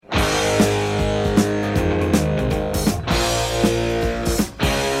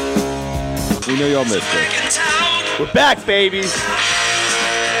know y'all missed it. We're back, baby.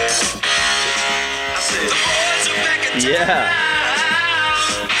 Yeah.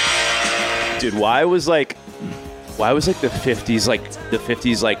 Dude, why was like the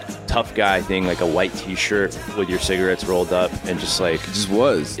 50s like tough guy thing, like a white t-shirt with your cigarettes rolled up and just like It just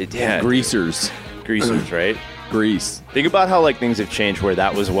was. Greasers, right? grease. Think about how like things have changed where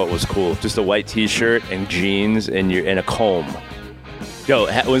that was what was cool. Just a white t-shirt and jeans and a comb. Yo,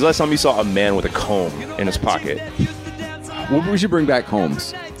 when's the last time you saw a man with a comb in his pocket? Well, we should bring back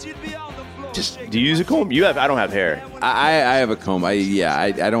combs. Just do you use a comb? I don't have hair. I have a comb.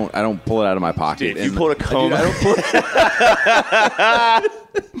 I don't pull it out of my pocket. Dude, if you pulled a comb, Dude,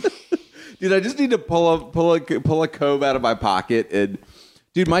 dude, I just need to pull a comb out of my pocket. And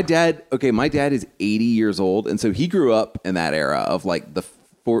dude, my dad is 80 years old, and so he grew up in that era of like the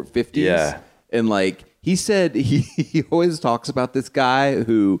 50s. Yeah. And like he said, he always talks about this guy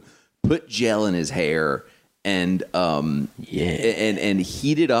who put gel in his hair and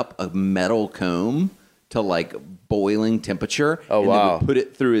heated up a metal comb to like boiling temperature. Oh, and wow. then would put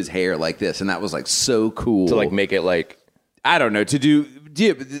it through his hair like this, and that was like so cool to like make it like, I don't know, to do.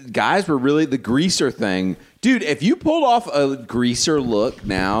 Yeah, guys were really the greaser thing, dude. If you pulled off a greaser look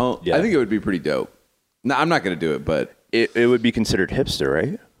now, Yeah. I think it would be pretty dope. No, I'm not going to do it, but it would be considered hipster,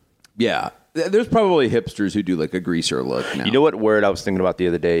 right? yeah, there's probably hipsters who do like a greaser look now. You know what word I was thinking about the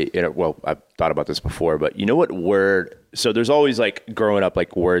other day? Well, I've thought about this before, but you know what word? So there's always like growing up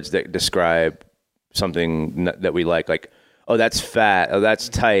like words that describe something that we like, oh, that's fat, oh, that's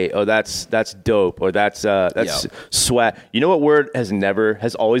tight, oh, that's dope, or that's swag. You know what word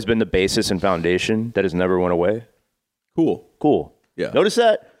has always been the basis and foundation that has never went away? Cool. Yeah. Notice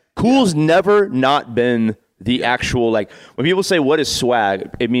that? Cool's never not been the actual, like, when people say what is swag,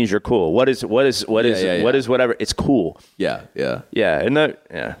 it means you're cool. What is whatever, it's cool. Yeah. And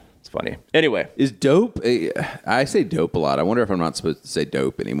it's funny. Anyway. Is dope? I say dope a lot. I wonder if I'm not supposed to say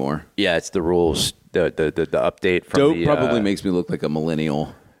dope anymore. Yeah, it's the rules. The update from dope probably makes me look like a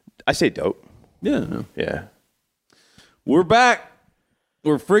millennial. I say dope. Yeah. We're back.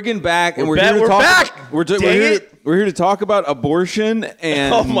 We're friggin' back, and we're back. here to We're talk. back. We're here to talk about abortion.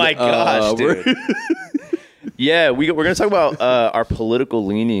 And oh my gosh, dude. Yeah, we're going to talk about our political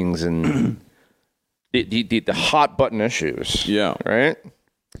leanings and the hot button issues. Yeah. Right?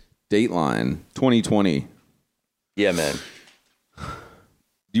 Dateline 2020. Yeah, man.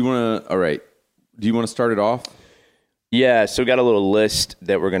 Do you want to start it off? Yeah, so we got a little list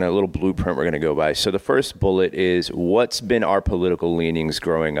a little blueprint we're going to go by. So the first bullet is what's been our political leanings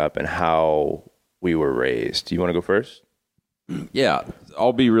growing up and how we were raised. Do you want to go first? Yeah,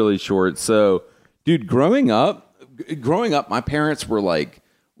 I'll be really short. So, dude, growing up, my parents were like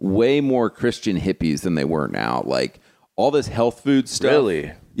way more Christian hippies than they were now. Like all this health food stuff.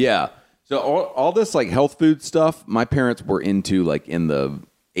 Really? Yeah. So all this like health food stuff, my parents were into like in the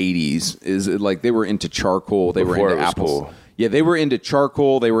 80s. Is like they were into charcoal. They were into apples. Cool. Yeah, they were into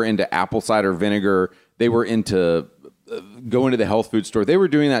charcoal. They were into apple cider vinegar. They were into going to the health food store. They were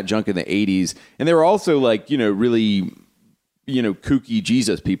doing that junk in the 80s, and they were also like really kooky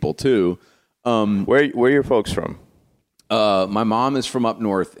Jesus people too. Where are your folks from? My mom is from up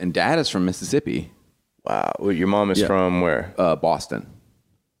north, and dad is from Mississippi. Wow, well, your mom is from where? Boston.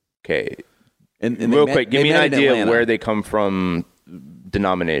 Okay, and real quick, give me an idea of where they come from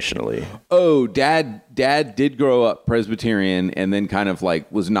denominationally. Oh, dad did grow up Presbyterian, and then kind of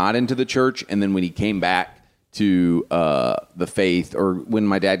like was not into the church, and then when he came back to the faith, or when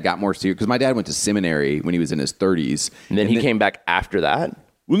my dad got more serious, because my dad went to seminary when he was in his 30s, and then he came back after that.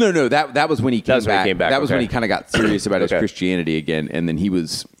 Well, no, that was when he came back. That was okay. when he kind of got serious about his Christianity again, and then he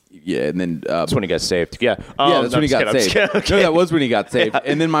was. Yeah, and then that's when he got saved. Yeah, that's when he got saved. Okay. No, that was when he got saved.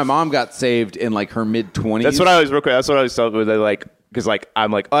 And then my mom got saved in like her mid-20s. That's what I was talking with. Like, because like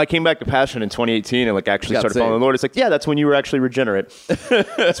I'm like, I came back to Passion in 2018 and like actually started following the Lord. It's like, yeah, that's when you were actually regenerate.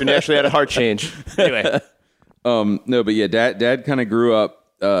 That's when you actually had a heart change. Anyway, no, but yeah, dad kind of grew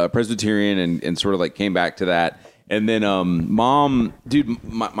up Presbyterian and sort of like came back to that. And then mom, dude,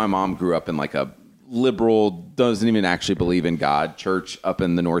 my mom grew up in like a liberal, doesn't even actually believe in God church up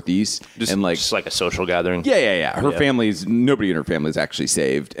in the Northeast, just like a social gathering. Yeah. Her family's, nobody in her family is actually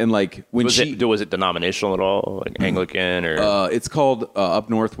saved. And like when was it denominational at all, like Anglican or? It's called up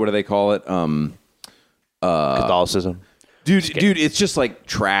north. What do they call it? Catholicism. Dude, it's just like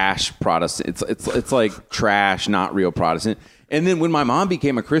trash Protestant. It's like trash, not real Protestant. And then when my mom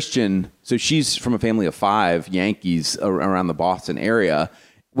became a Christian, so she's from a family of 5 Yankees around the Boston area.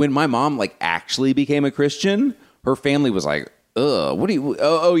 When my mom like actually became a Christian, her family was like what do you?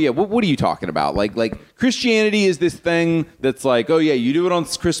 Oh yeah. What are you talking about? Like Christianity is this thing that's like, oh yeah, you do it on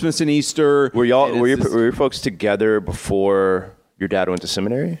Christmas and Easter. Were your folks together before your dad went to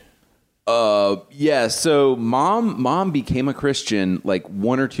seminary? Yeah. So mom became a Christian like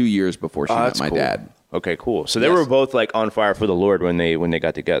 1 or 2 years before she met my dad. Okay, cool. So they were both like on fire for the Lord when they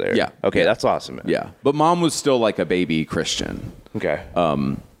got together. Yeah. Okay, that's awesome, man. Yeah. But mom was still like a baby Christian. Okay.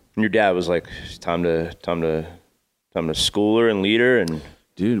 And your dad was like, time to school her and lead her and.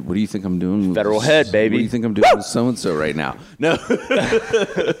 Dude, what do you think I'm doing? Federal head, baby. What do you think I'm doing with so-and-so right now? No.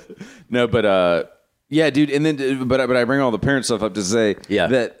 No, but yeah, dude. And then, but I bring all the parent stuff up to say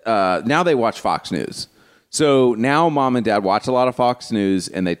that now they watch Fox News. So now mom and dad watch a lot of Fox News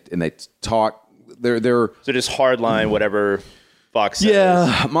and they talk. They're so just hardline whatever Fox says.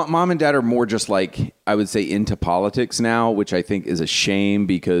 Yeah, mom and dad are more just like, I would say, into politics now, which I think is a shame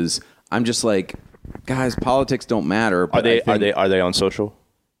because I'm just like, guys, politics don't matter. But are they on social?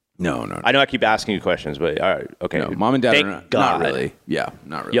 No. I know I keep asking you questions, but all right, okay. No, mom and dad Thank are God. not really. Yeah,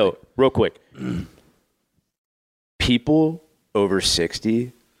 not really. Yo, real quick. People over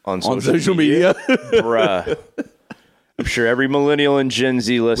 60 on social media? Bruh. I'm sure every millennial and Gen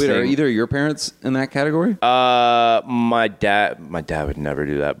Z listening. Wait, are either of your parents in that category? My dad would never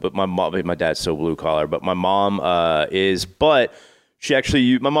do that, but my dad's so blue collar, but my mom is, but she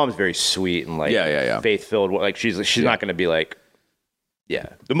actually, my mom's very sweet and like faith filled. Like she's not going to be like,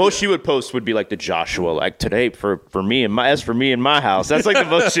 the most she would post would be like the Joshua, like today for me and my house. That's like the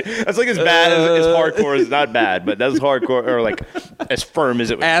most. That's like as bad as hardcore as not bad, but that's hardcore or like as firm as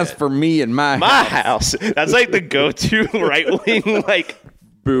it would. As get. For me and my house, that's like the go-to right wing like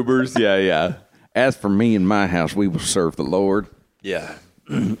boobers. Yeah. As for me and my house, we will serve the Lord. Yeah.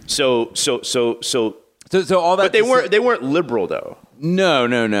 So all that. But they weren't liberal though. No.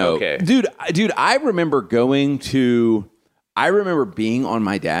 Okay, dude. I remember being on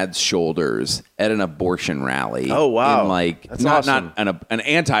my dad's shoulders at an abortion rally. Oh wow! In like that's awesome. Not an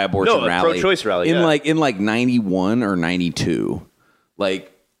anti-abortion rally, pro-choice rally. In like 91 or 92.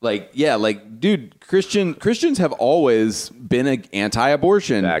 Dude, Christians have always been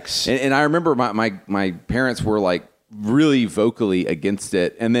anti-abortion. Facts. And I remember my parents were like really vocally against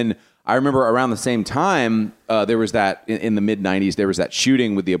it. And then I remember around the same time there was that in the mid 90s there was that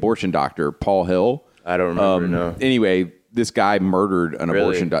shooting with the abortion doctor Paul Hill. I don't remember. No. Anyway. This guy murdered an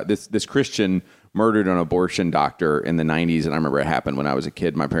abortion doctor. This Christian murdered an abortion doctor in the 90s, and I remember it happened when I was a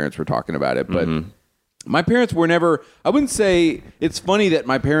kid. My parents were talking about it, but my parents were never. I wouldn't say it's funny that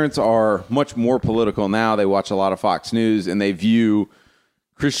my parents are much more political now. They watch a lot of Fox News, and they view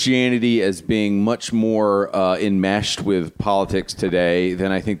Christianity as being much more enmeshed with politics today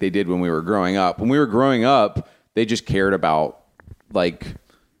than I think they did when we were growing up. When we were growing up, they just cared about like.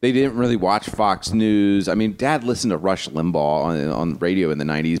 They didn't really watch Fox News. I mean, Dad listened to Rush Limbaugh on radio in the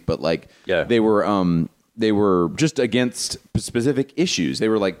 90s, but like they were just against specific issues. They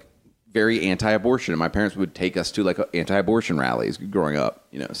were like very anti-abortion, and my parents would take us to like anti-abortion rallies growing up,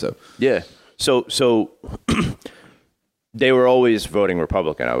 so. Yeah. So they were always voting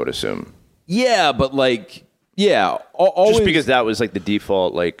Republican, I would assume. Yeah, but like always, just because that was like the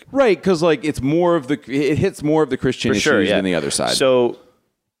default like right, cuz like it hits more of the Christian issues than the other side. So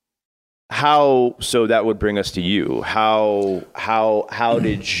that would bring us to you. How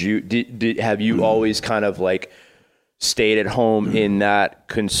did have you always kind of like stayed at home in that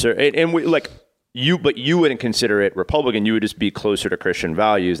but you wouldn't consider it Republican. You would just be closer to Christian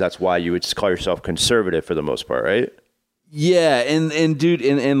values. That's why you would call yourself conservative for the most part, right? Yeah, and dude,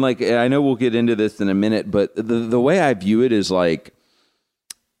 and like I know we'll get into this in a minute, but the way I view it is like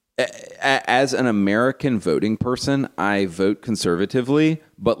as an American voting person, I vote conservatively,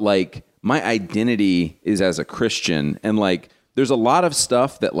 but like my identity is as a Christian, and like there's a lot of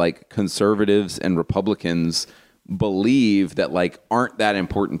stuff that like conservatives and Republicans believe that like aren't that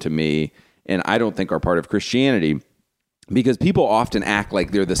important to me, and I don't think are part of Christianity, because people often act like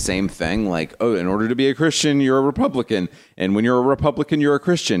they're the same thing. Like, oh, in order to be a Christian, you're a Republican, and when you're a Republican, you're a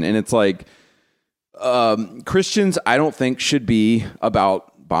Christian, and it's like Christians, I don't think should be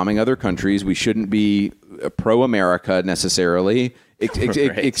about bombing other countries. We shouldn't be pro-America necessarily.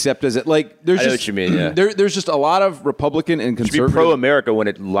 Except as it like there's I know just what you mean, yeah. There's just a lot of Republican and conservative. Should be pro-America when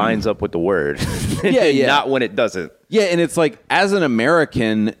it lines up with the word, not when it doesn't. Yeah, and it's like as an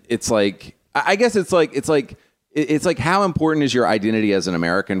American, it's like I guess it's like how important is your identity as an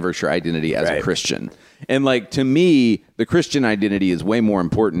American versus your identity as a Christian? And like to me, the Christian identity is way more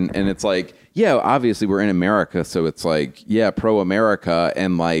important. And it's like obviously we're in America, so it's like pro-America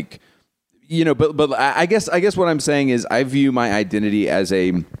and like. But I guess what I'm saying is I view my identity as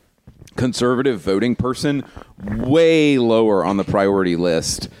a conservative voting person way lower on the priority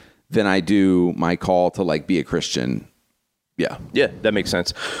list than I do my call to like be a Christian. Yeah. Yeah, that makes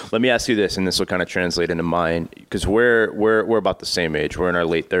sense. Let me ask you this, and this will kind of translate into mine, because we're about the same age. We're in our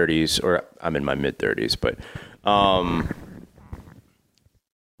late 30s, or I'm in my mid 30s, but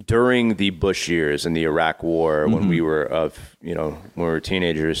during the Bush years and the Iraq War, when we were when we were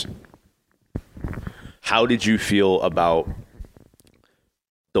teenagers, how did you feel about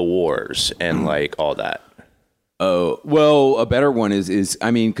the wars and like all that? Oh, well, a better one is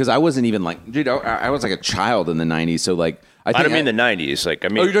I mean, because I wasn't even like, dude, I was like a child in the 90s, so like, I don't mean the 90s. Like, I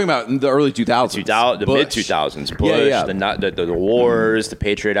mean, you're talking about the early 2000s, the mid 2000s, Bush, the wars, the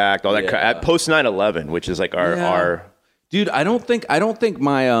Patriot Act, all that post 9/11, which is like our. Dude, I don't think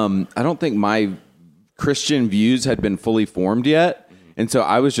my Christian views had been fully formed yet, and so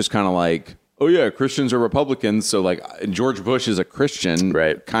I was just kind of like, oh yeah, Christians are Republicans, so like George Bush is a Christian,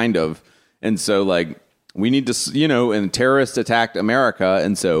 right? Kind of, and so like we need to, and terrorists attacked America,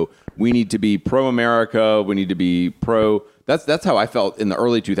 and so we need to be pro-America. We need to be pro. That's how I felt in the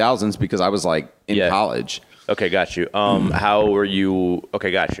early 2000s because I was like in college. Okay, got you. How were you?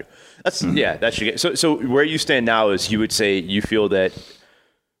 Okay, got you. That's that should get. So where you stand now is you would say you feel that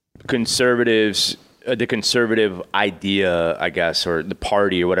conservatives, the conservative idea, I guess, or the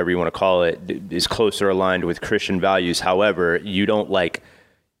party or whatever you want to call it, is closer aligned with Christian values. However, you don't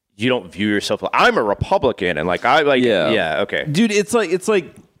view yourself like I'm a Republican and like I like okay, dude. It's like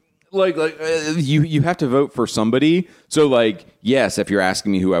you have to vote for somebody. So like, yes, if you're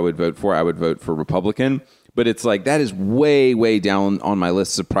asking me who I would vote for Republican. But it's like, that is way, way down on my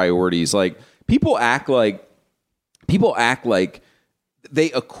list of priorities. Like people act like they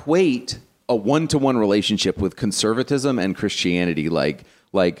equate a one-to-one relationship with conservatism and Christianity. Like,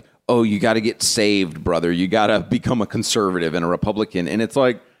 oh, you got to get saved, brother. You got to become a conservative and a Republican. And it's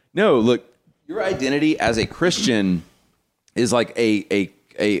like, no, look, your identity as a Christian is like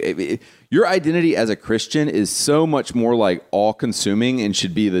your identity as a Christian is so much more like all-consuming and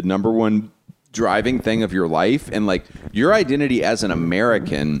should be the number one driving thing of your life. And like your identity as an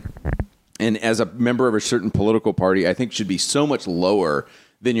American and as a member of a certain political party, I think should be so much lower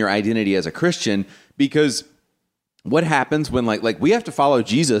than your identity as a Christian, because what happens when like we have to follow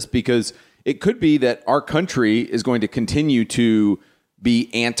Jesus, because it could be that our country is going to continue to be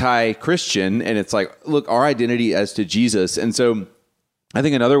anti-Christian. And it's like, look, our identity as to Jesus. And so I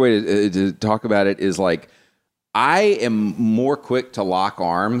think another way to talk about it is like, I am more quick to lock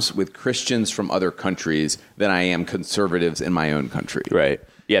arms with Christians from other countries than I am conservatives in my own country. Right.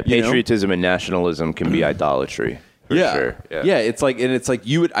 Yeah. Patriotism and nationalism can be idolatry. For sure. Yeah. It's like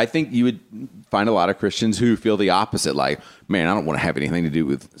I think you would find a lot of Christians who feel the opposite. Like, man, I don't want to have anything to do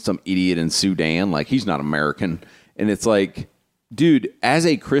with some idiot in Sudan. Like, he's not American. And it's like, dude, as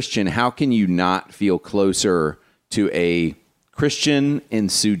a Christian, how can you not feel closer to a Christian in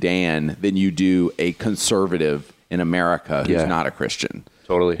Sudan than you do a conservative in America who's not a Christian?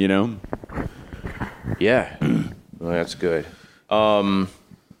 Totally. You know? Yeah. Well, that's good.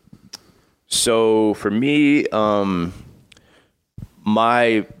 So for me,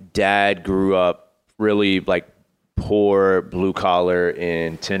 my dad grew up really like poor, blue collar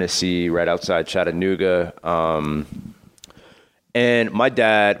in Tennessee, right outside Chattanooga. And my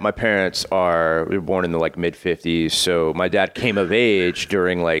parents we were born in the like mid 50s. So my dad came of age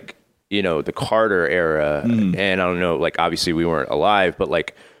during like, the Carter era. And I don't know, like obviously we weren't alive, but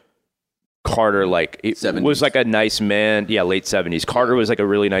like Carter, like it 70s. Was like a nice man. Yeah. Late 70s. Carter was like a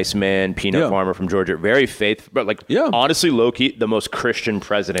really nice man, peanut farmer from Georgia, very faithful, but like honestly, low key, the most Christian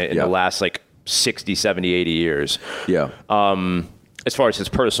president in the last like 60, 70, 80 years. Yeah. As far as his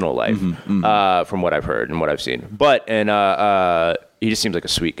personal life, from what I've heard and what I've seen. But, he just seems like a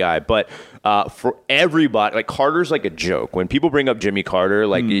sweet guy. But for everybody, like Carter's like a joke. When people bring up Jimmy Carter,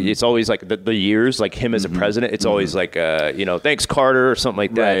 like it's always like the years, like him as a president, it's always like, thanks Carter or something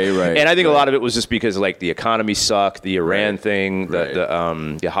like that. Right, and I think a lot of it was just because like the economy sucked, the Iran thing,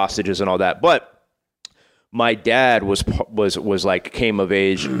 the hostages and all that. But my dad was like came of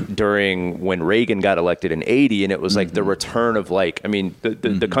age during when Reagan got elected in 80, and it was like the return of like, I mean,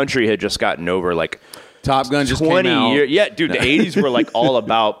 the country had just gotten over like Top Gun just 20 came out. Years. Yeah, dude, the 80s were like all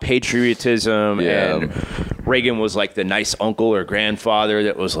about patriotism, and Reagan was like the nice uncle or grandfather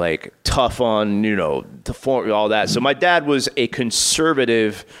that was like tough on, to form all that. So my dad was a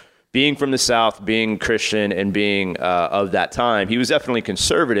conservative, being from the South, being Christian, and being of that time. He was definitely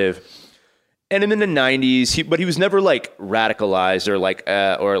conservative. And in the 90s, but he was never like radicalized or like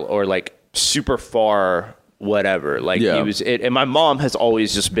or like super far whatever. Like he was. And my mom has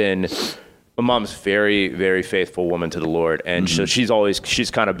always just been My mom's very, very faithful woman to the Lord. And so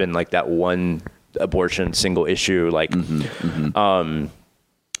she's kind of been like that one abortion single issue. Like,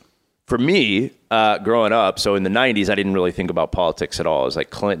 for me, growing up, so in the 90s, I didn't really think about politics at all. It was like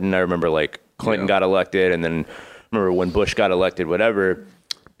Clinton. I remember like Clinton got elected, and then I remember when Bush got elected, whatever.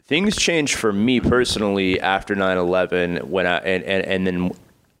 Things changed for me personally after 9/11 when and then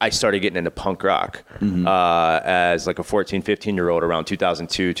I started getting into punk rock as like a 14, 15-year-old around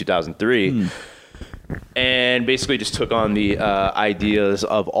 2002, 2003. And basically just took on the ideas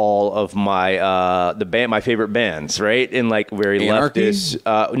of all of my my favorite bands, right? And like very Anarchy?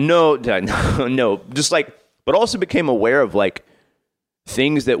 leftist. No, just like, but also became aware of like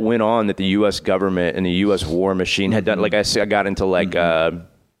things that went on that the U.S. government and the U.S. war machine had done. Like I got into like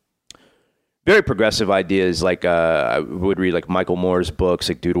very progressive ideas. Like I would read like Michael Moore's books,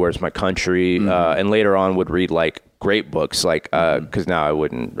 like Dude, Where's My Country? And later on would read like great books, like because now I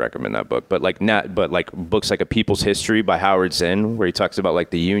wouldn't recommend that book, but like books like A People's History by Howard Zinn, where he talks about like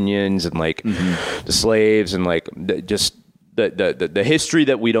the unions and like the slaves and like just the history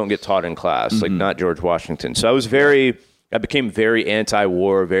that we don't get taught in class, like not George Washington. So I became very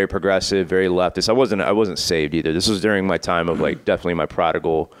anti-war, very progressive, very leftist. I wasn't saved either. This was during my time of like definitely my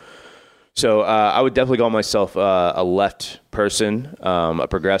prodigal. So I would definitely call myself a left person, a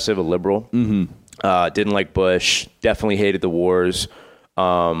progressive, a liberal. Didn't like Bush. Definitely hated the wars.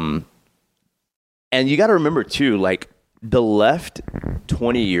 And you got to remember too, like the left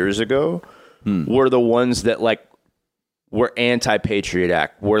 20 years ago were the ones that like were anti-Patriot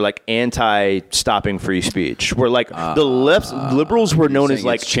Act, were like anti-stopping free speech. Were like the liberals were known as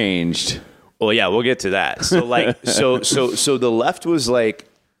like changed. Well, yeah, we'll get to that. So like, so the left was like,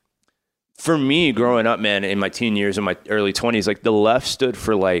 for me growing up, man, in my teen years, in my early 20s, like the left stood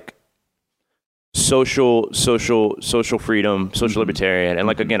for like social freedom, social libertarian. And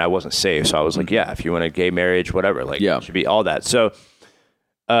like, again, I wasn't safe. So I was like, yeah, if you want a gay marriage, whatever, like it should be all that. So,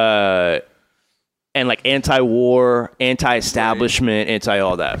 and like anti-war, anti-establishment, anti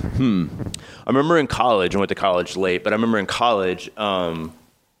all that. I remember in college, I went to college late, but I remember in college, my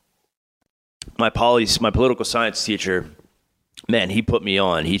political science teacher, man, he put me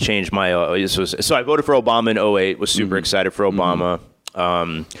on. He changed my. So I voted for Obama in 2008. Was super excited for Obama.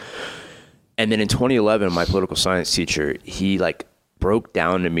 And then in 2011, my political science teacher, he like broke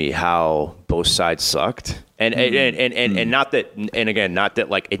down to me how both sides sucked, and not that, and again, not that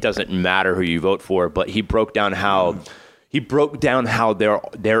like it doesn't matter who you vote for, but he broke down how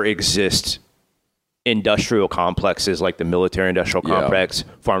there exist industrial complexes like the military industrial complex,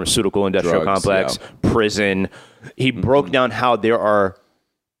 pharmaceutical industrial complex, prison. He broke down how there are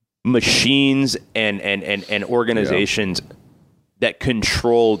machines and organizations that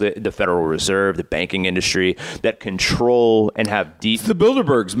control the Federal Reserve, the banking industry, that control and have deep... It's the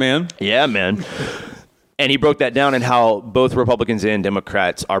Bilderbergs, man. Yeah, man. And he broke that down and how both Republicans and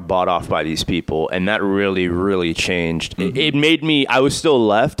Democrats are bought off by these people. And that really, really changed. It made me... I was still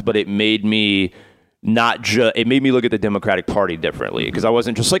left, but it made me... it made me look at the Democratic Party differently, because I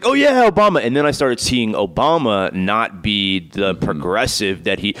wasn't just like, oh yeah, Obama. And then I started seeing Obama not be the progressive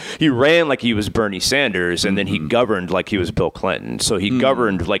that he ran like he was Bernie Sanders, and then he governed like he was Bill Clinton. So he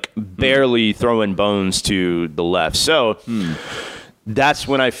governed like barely throwing bones to the left. So that's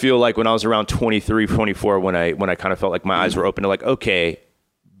when I feel like when I was around 23, 24, when I kind of felt like my eyes were open to like, okay,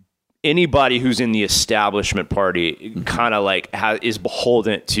 anybody who's in the establishment party kind of like is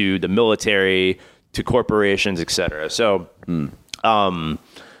beholden to the military, to corporations, etc. So,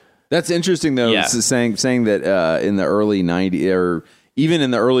 that's interesting though. Yeah. Saying that in the early 90s or even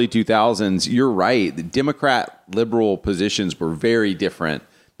in the early 2000s, you're right. The Democrat liberal positions were very different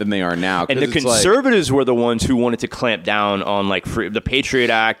than they are now. And the conservatives were the ones who wanted to clamp down on like the Patriot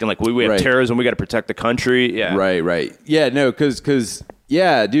Act and like we have terrorism, we got to protect the country. Yeah, right. Yeah, no, because.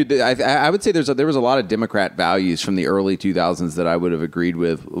 Yeah, dude, I would say there was a lot of Democrat values from the early 2000s that I would have agreed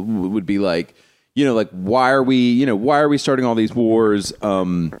with. Would be like, like why are we starting all these wars?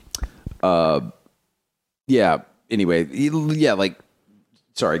 Yeah. Anyway, yeah. Like,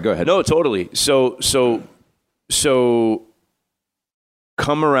 sorry, go ahead. No, totally. So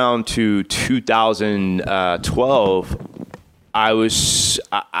come around to 2012. I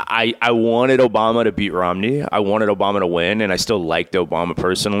wanted Obama to beat Romney. I wanted Obama to win, and I still liked Obama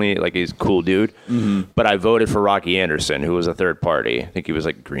personally. Like, he's a cool dude. But I voted for Rocky Anderson, who was a third party. I think he was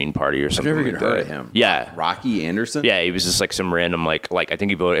like Green Party or something. I've never even heard of him. Yeah, Rocky Anderson. Yeah, he was just like some random like I think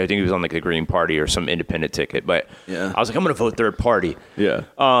he was on like the Green Party or some independent ticket. But I was like, I'm gonna vote third party. Yeah.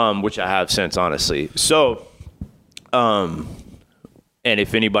 Which I have since, honestly. So, And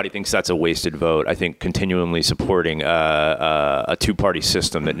if anybody thinks that's a wasted vote, I think continually supporting a two-party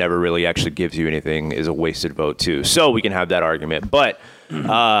system that never really actually gives you anything is a wasted vote too. So we can have that argument. But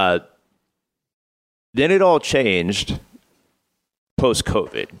then it all changed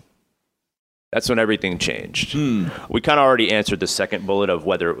post-COVID. That's when everything changed. We kind of already answered the second bullet of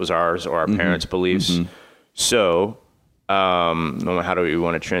whether it was ours or our parents' beliefs. So I don't know how do we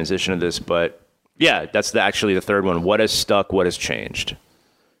want to transition to this, but yeah, that's actually the third one. What has stuck? What has changed?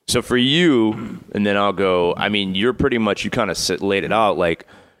 So for you, and then I'll go, I mean, you're pretty much, you kind of laid it out, like,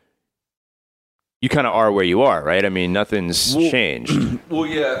 you kind of are where you are, right? I mean, nothing's changed. Well,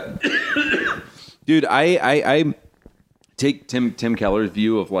 yeah. Dude, I take Tim Keller's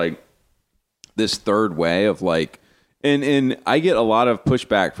view of, like, this third way of, like, and I get a lot of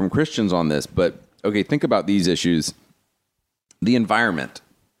pushback from Christians on this, but, okay, think about these issues. The environment.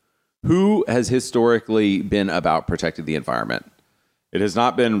 Who has historically been about protecting the environment? It has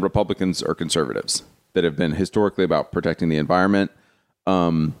not been Republicans or conservatives that have been historically about protecting the environment.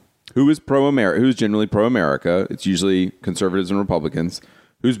 Who is pro-America? Who's generally pro-America? It's usually conservatives and Republicans.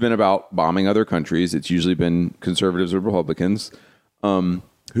 Who's been about bombing other countries? It's usually been conservatives or Republicans. Who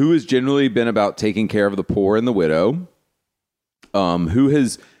has generally been about taking care of the poor and the widow? Who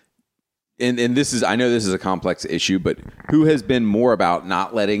has... And this is, I know this is a complex issue, but who has been more about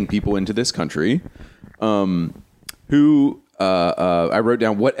not letting people into this country? I wrote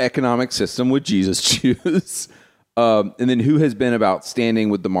down, what economic system would Jesus choose? And then who has been about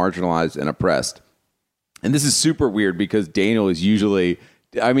standing with the marginalized and oppressed? And this is super weird because Daniel is usually,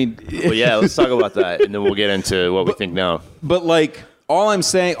 I mean... Well, yeah, let's talk about that, and then we'll get into what we think now. But like, all I'm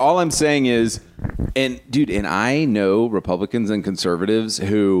saying is, and dude, and I know Republicans and conservatives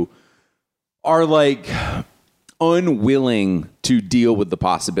who are like unwilling to deal with the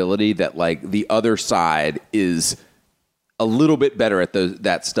possibility that like the other side is a little bit better at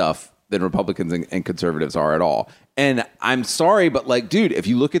that stuff than Republicans and conservatives are at all. And I'm sorry, but like, dude, if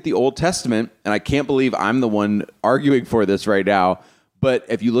you look at the Old Testament, and I can't believe I'm the one arguing for this right now, but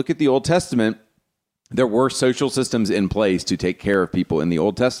if you look at the Old Testament, there were social systems in place to take care of people in the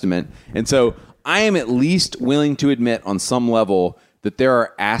Old Testament. And so I am at least willing to admit on some level that there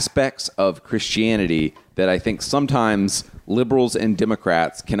are aspects of Christianity that I think sometimes liberals and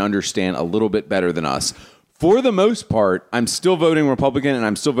Democrats can understand a little bit better than us. For the most part, I'm still voting Republican and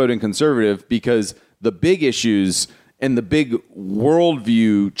I'm still voting conservative because the big issues and the big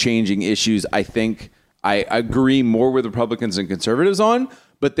worldview changing issues, I think I agree more with Republicans and conservatives on,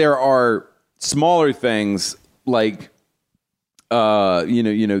 but there are smaller things like,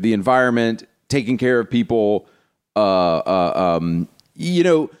 the environment, taking care of people, that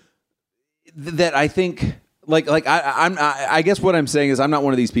I think I guess what I'm saying is I'm not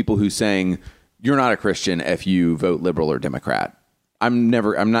one of these people who's saying you're not a Christian if you vote liberal or Democrat. I'm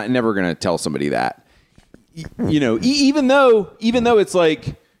never going to tell somebody that, even though it's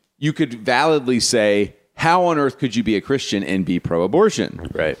like you could validly say, how on earth could you be a Christian and be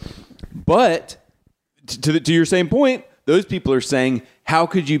pro-abortion? Right. But to your same point, those people are saying, how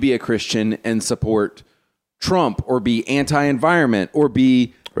could you be a Christian and support Trump or be anti-environment or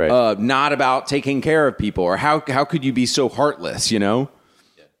be not about taking care of people, or how could you be so heartless, Yeah.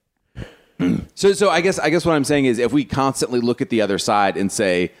 So I guess what I'm saying is if we constantly look at the other side and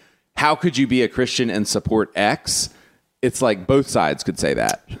say, how could you be a Christian and support X? It's like both sides could say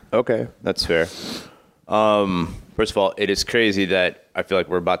that. Okay, that's fair. First of all, it is crazy that I feel like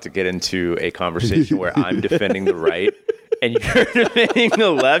we're about to get into a conversation where I'm defending the right and you're defending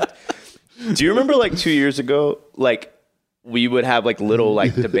the left. Do you remember like 2 years ago, like we would have like little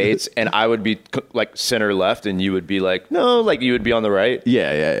like debates and I would be like center left and you would be like, no, like you would be on the right.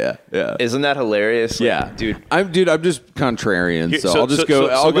 Yeah. Isn't that hilarious? Like, yeah, dude. I'm just contrarian. So I'll just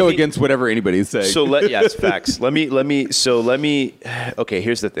go against whatever anybody's saying. So it's facts. Let me, okay,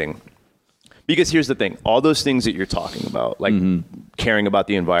 here's the thing. Because here's the thing, all those things that you're talking about, like caring about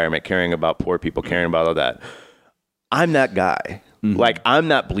the environment, caring about poor people, caring about all that. I'm that guy. Like, I'm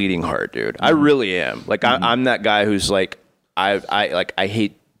not bleeding heart, dude. I really am. Like, I'm that guy who's like, I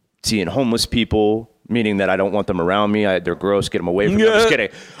hate seeing homeless people, meaning that I don't want them around me. They're gross. Get them away from me. I'm just kidding.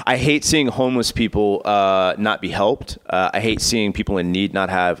 I hate seeing homeless people not be helped. I hate seeing people in need not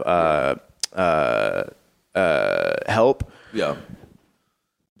have help. Yeah.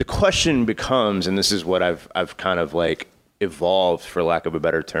 The question becomes, and this is what I've kind of like evolved, for lack of a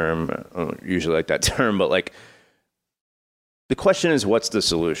better term. I don't usually like that term, but like, the question is, what's the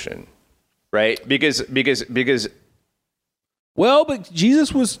solution, right? Because. Well, but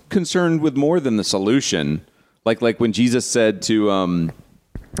Jesus was concerned with more than the solution. Like when Jesus said to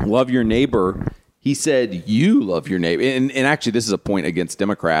love your neighbor, He said, you love your neighbor. And actually, this is a point against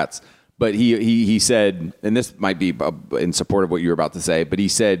Democrats. But he said, and this might be in support of what you're about to say, but he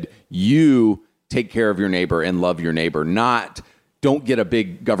said, you take care of your neighbor and love your neighbor, not don't get a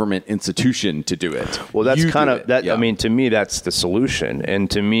big government institution to do it. Well, that's kind of that. Yeah. I mean, to me, that's the solution. And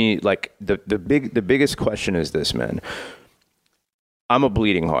to me, like the biggest question is this, man. I'm a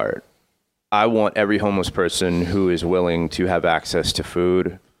bleeding heart. I want every homeless person who is willing to have access to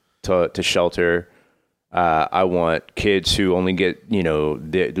food, to shelter. I want kids who only get, who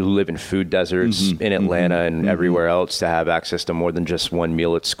live in food deserts in Atlanta and everywhere else to have access to more than just one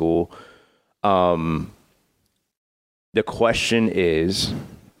meal at school. The question is,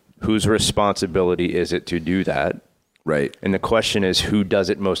 whose responsibility is it to do that? Right. And the question is, who does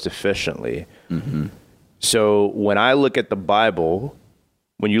it most efficiently? So when I look at the Bible,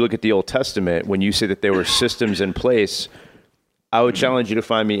 when you look at the Old Testament, when you say that there were systems in place, I would challenge you to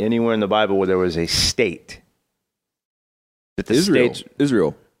find me anywhere in the Bible where there was a state. That the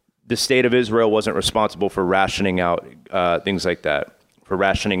Israel. The state of Israel wasn't responsible for rationing out things like that. For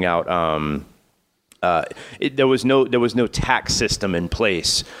rationing out, there was no tax system in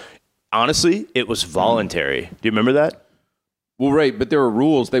place. Honestly, it was voluntary. Do you remember that? Well, right, but there were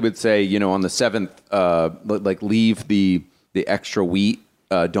rules. They would say, on the 7th, leave the extra wheat.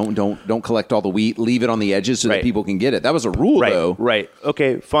 Don't collect all the wheat. Leave it on the edges so that people can get it. That was a rule, though. Right.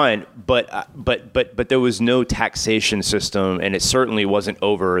 Okay. Fine. But there was no taxation system, and it certainly wasn't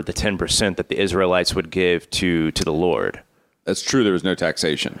over the 10% that the Israelites would give to the Lord. That's true. There was no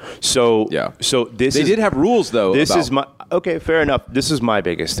taxation. So yeah. So they did have rules, though. Okay. Fair enough. This is my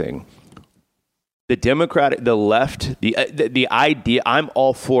biggest thing. The left, the idea. I'm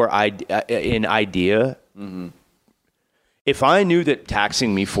all for an idea. Mm-hmm. If I knew that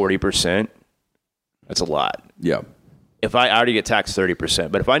taxing me 40%, that's a lot. Yeah. If I already get taxed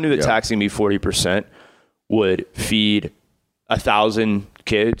 30%, but if I knew that taxing me 40% would feed 1,000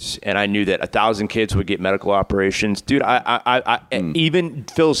 kids, and I knew that 1,000 kids would get medical operations, dude, even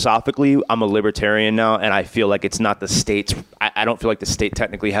philosophically, I'm a libertarian now, and I feel like it's not the state's. I don't feel like the state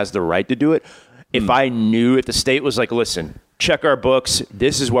technically has the right to do it. If the state was like, listen, check our books,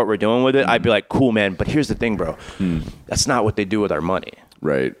 this is what we're doing with it, I'd be like, cool, man. But here's the thing, bro. That's not what they do with our money.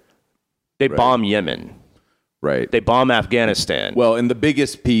 Right. They bomb Yemen. Right. They bomb Afghanistan. Well, and the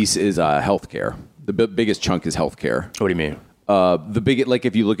biggest piece is healthcare. The biggest chunk is healthcare. What do you mean?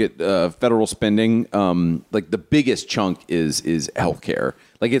 If you look at federal spending, the biggest chunk is healthcare.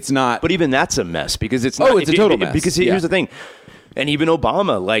 Like, it's not. But even that's a mess because it's not. Oh, it's a total mess. Because here's the thing, and even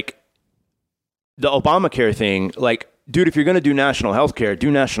Obama, like the Obamacare thing, like, dude, if you're going to do national health care, do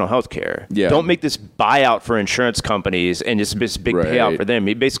national health care. Yeah. Don't make this buyout for insurance companies and just this big payout for them.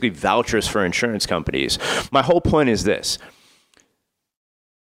 Basically vouchers for insurance companies. My whole point is this.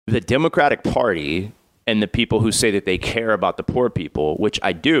 The Democratic Party and the people who say that they care about the poor people, which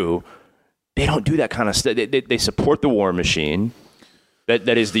I do, they don't do that kind of stuff. They support the war machine.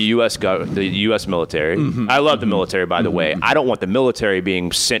 That is the U.S. military. I love the military, by the way. I don't want the military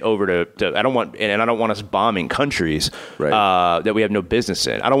being sent over to I don't want us bombing countries that we have no business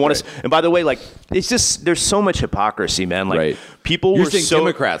in. I don't want us. And by the way, like, it's just there's so much hypocrisy, man. Like people You're saying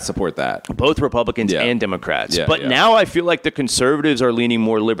Democrats support that, both Republicans and Democrats. But now I feel like the conservatives are leaning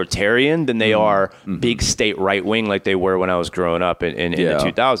more libertarian than they are big state right wing, like they were when I was growing up in the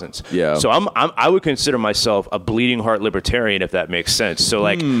 2000s. Yeah. So I would consider myself a bleeding heart libertarian, if that makes sense. So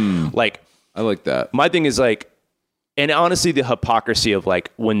like I like that. My thing is like, and honestly, the hypocrisy of like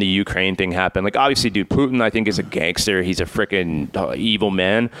when the Ukraine thing happened, like obviously, dude, Putin, I think is a gangster. He's a freaking evil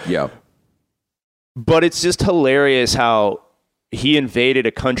man. Yeah. But it's just hilarious how he invaded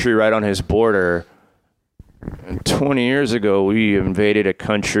a country right on his border. And 20 years ago, we invaded a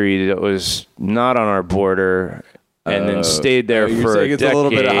country that was not on our border. And then stayed there for a decade. It's a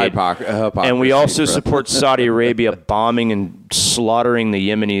little bit of hypocrisy. And we also support Saudi Arabia bombing and slaughtering the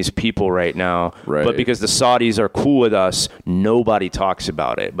Yemenis people right now. Right. But because the Saudis are cool with us, nobody talks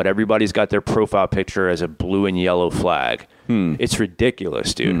about it. But everybody's got their profile picture as a blue and yellow flag. It's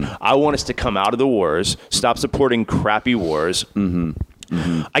ridiculous, dude. I want us to come out of the wars, stop supporting crappy wars.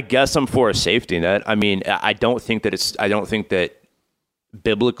 I guess I'm for a safety net. I mean, I don't think that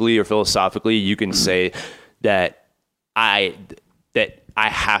biblically or philosophically you can say that I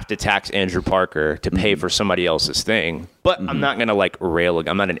have to tax Andrew Parker to pay for somebody else's thing, but I'm not going to like rail.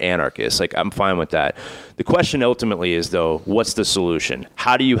 I'm not an anarchist. Like, I'm fine with that. The question ultimately is, though, what's the solution?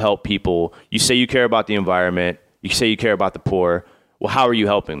 How do you help people? You say you care about the environment. You say you care about the poor. Well, how are you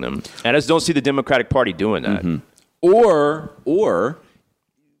helping them? And I just don't see the Democratic Party doing that. Or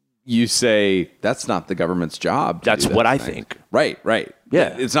you say that's not the government's job. That's what I think. Right.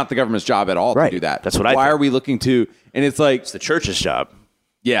 Yeah. It's not the government's job at all to do that. That's what I Why think. are we looking to, and it's like, It's the church's job.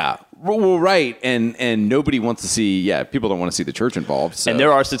 yeah, well, right. And nobody wants to see, people don't want to see the church involved. So. And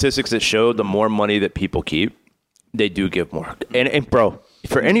there are statistics that show the more money that people keep, they do give more. And bro,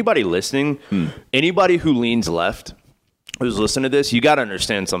 for anybody listening, anybody who leans left, who's listening to this, you got to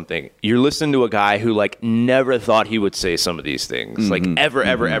understand something. You're listening to a guy who like never thought he would say some of these things, like ever.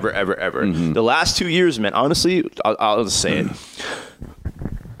 The last 2 years, man, honestly, I'll just say it.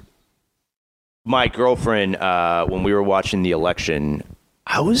 My girlfriend, when we were watching the election,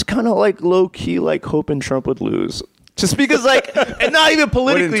 I was kind of like low key, like hoping Trump would lose. Just because, like, and not even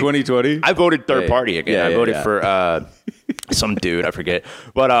politically. What, in 2020? I voted third party again. Yeah, I voted for some dude, I forget,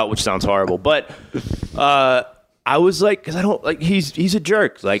 but which sounds horrible. But I was like, because I don't like he's a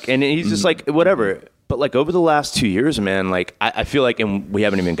jerk, like, and he's just like whatever. But like over the last 2 years, man, like I feel like, and we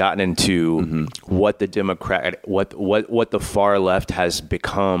haven't even gotten into what the what the far left has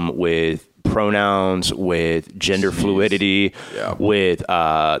become with pronouns, with gender fluidity, with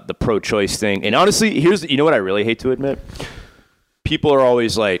the pro-choice thing. And honestly, you know what I really hate to admit? People are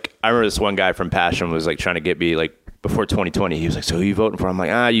always like, I remember this one guy from Passion was like trying to get me like before 2020. He was like, "So who are you voting for?" I'm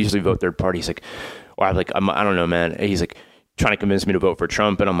like, "I usually vote third party." He's like, or I'm like, I don't know, man. And he's like trying to convince me to vote for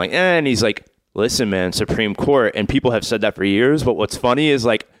Trump. And I'm like, and he's like, listen, man, Supreme Court. And people have said that for years. But what's funny is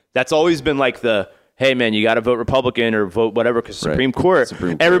like, that's always been like hey, man, you got to vote Republican or vote whatever because Supreme Court.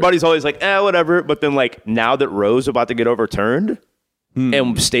 Everybody's always like, whatever. But then like now that Roe's about to get overturned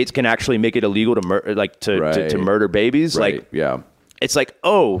and states can actually make it illegal to murder babies, like, it's like,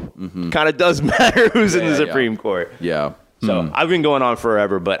 kind of does matter who's in the Supreme Court. Yeah. So I've been going on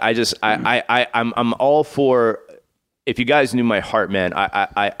forever, but I just, I'm all for, if you guys knew my heart, man,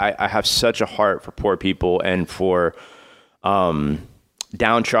 I have such a heart for poor people and for,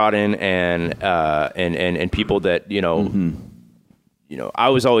 downtrodden and people that, you know, I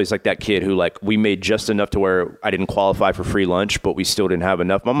was always like that kid who like, we made just enough to where I didn't qualify for free lunch, but we still didn't have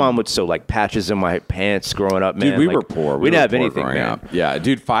enough. My mom would sew like patches in my pants growing up, man. Dude, we like, were poor. We didn't have anything, man. Up. Yeah,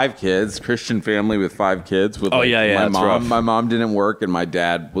 dude, 5 kids, Christian family with 5 kids. With my mom. Rough. My mom didn't work, and my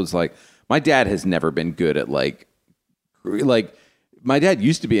dad was like, my dad has never been good at like my dad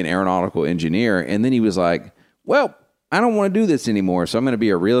used to be an aeronautical engineer, and then he was like, well, I don't want to do this anymore, so I'm going to be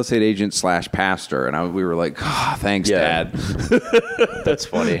a real estate agent / pastor. And we were like, thanks, Dad. That's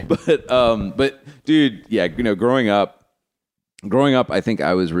funny. But dude, you know, growing up, I think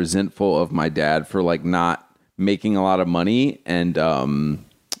I was resentful of my dad for like not making a lot of money and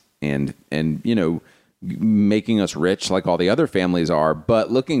you know, making us rich like all the other families are.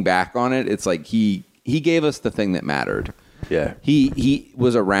 But looking back on it, it's like he gave us the thing that mattered. Yeah. He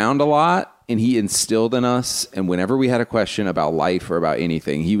was around a lot. And he instilled in us, and whenever we had a question about life or about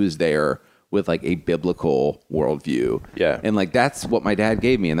anything, he was there with like a biblical worldview. Yeah. And like, that's what my dad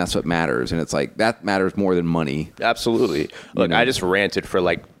gave me, and that's what matters. And it's like, that matters more than money. Absolutely. Look, I just ranted for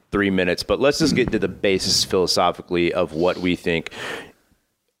like 3 minutes, but let's just get to the basis philosophically of what we think.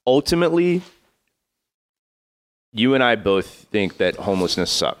 Ultimately, you and I both think that homelessness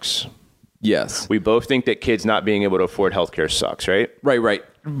sucks. Yes. We both think that kids not being able to afford healthcare sucks, right? Right.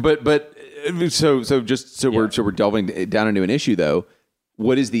 But we're delving down into an issue though.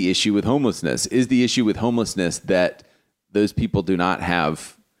 What is the issue with homelessness? Is the issue with homelessness that those people do not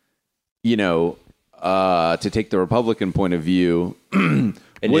have, you know, to take the Republican point of view,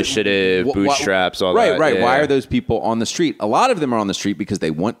 initiative, bootstraps, all that. Right. Yeah. Why are those people on the street? A lot of them are on the street because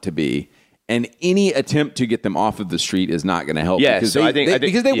they want to be. And any attempt to get them off of the street is not going to help. Yeah, because so I think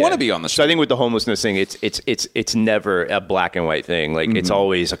because they want to be on the street. So I think with the homelessness thing, it's never a black and white thing. Like it's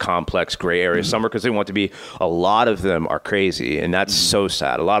always a complex gray area somewhere because they want to be. A lot of them are crazy, and that's so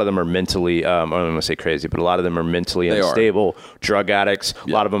sad. A lot of them are mentally. I don't want to say crazy, but a lot of them are mentally unstable. Drug addicts. A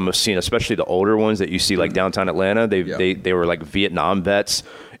lot of them have seen, especially the older ones that you see like downtown Atlanta. They were like Vietnam vets.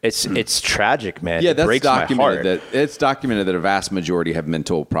 It's tragic, man. Yeah, it breaks my heart. It's documented that a vast majority have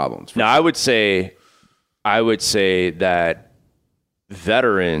mental problems. Now, I would say that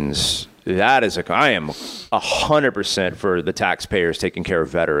veterans. That is I am 100% for the taxpayers taking care of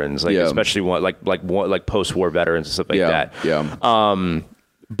veterans, like especially like post-war veterans and stuff like that. Yeah.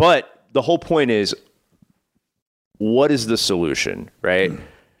 But the whole point is, what is the solution? Right?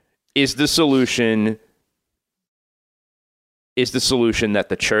 Is the solution that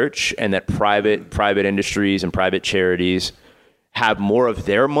the church and that private industries and private charities have more of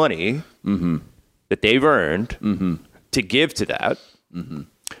their money that they've earned to give to that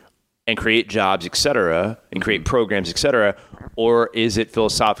and create jobs, et cetera, and create programs, et cetera? Or is it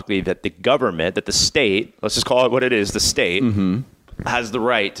philosophically that the government, that the state, let's just call it what it is, the state has the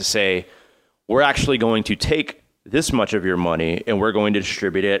right to say, we're actually going to take this much of your money and we're going to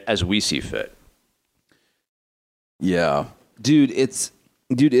distribute it as we see fit. Yeah. Dude, it's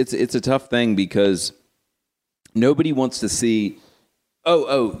a tough thing because nobody wants to see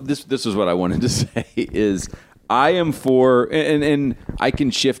this is what I wanted to say is I am for and I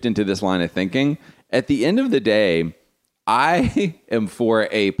can shift into this line of thinking. At the end of the day, I am for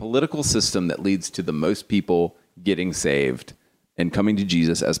a political system that leads to the most people getting saved and coming to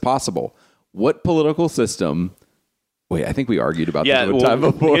Jesus as possible. What political system? Wait, I think we argued about this one time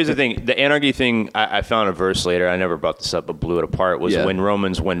before. Here's the thing. The anarchy thing, I found a verse later. I never brought this up, but blew it apart. Was when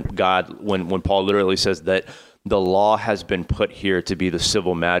Paul literally says that the law has been put here to be the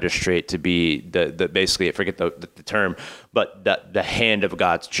civil magistrate, to be the basically, I forget the term, but the hand of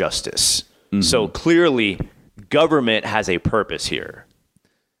God's justice. Mm-hmm. So clearly, government has a purpose here,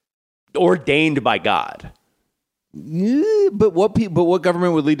 ordained by God. Yeah, but what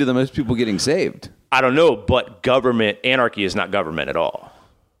government would lead to the most people getting saved? I don't know, but anarchy is not government at all.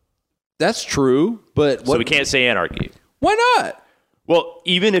 That's true, but so we can't say anarchy. Why not? Well,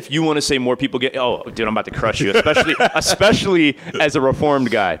 even if you want to say more people dude, I'm about to crush you, especially as a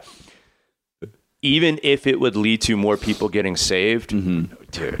reformed guy. Even if it would lead to more people getting saved,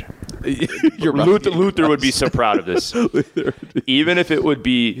 dude, Luther would be so proud of this. Even if it would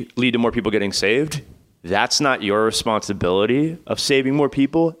lead to more people getting saved, that's not your responsibility of saving more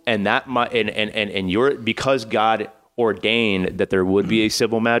people, and that might because God ordained that there would be a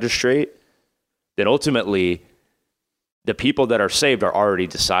civil magistrate, then ultimately the people that are saved are already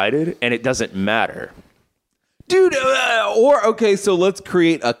decided, and it doesn't matter. Dude, so let's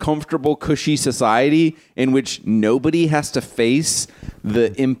create a comfortable, cushy society in which nobody has to face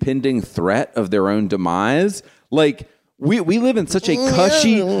the impending threat of their own demise. Like, we live in such a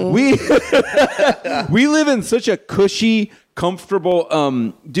cushy, we live in such a cushy, comfortable,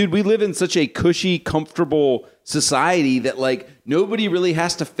 we live in such a cushy, comfortable society that, like, nobody really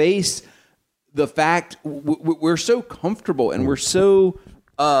has to face the fact we're so comfortable and we're so,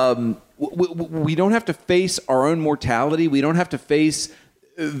 we don't have to face our own mortality. We don't have to face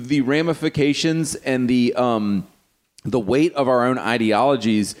the ramifications and the weight of our own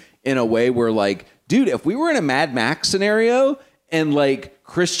ideologies in a way where, like, dude, if we were in a Mad Max scenario and, like,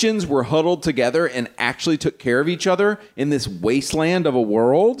 Christians were huddled together and actually took care of each other in this wasteland of a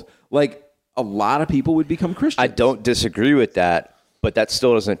world, like, a lot of people would become Christians. I don't disagree with that, but that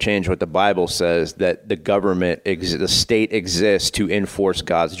still doesn't change what the Bible says, that the state exists to enforce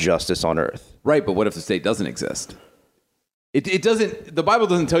God's justice on earth. Right, but what if the state doesn't exist? It doesn't. The Bible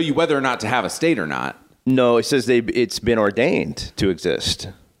doesn't tell you whether or not to have a state or not. No, it says it's been ordained to exist.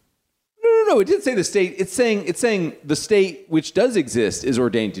 No, it didn't say the state. It's saying the state which does exist is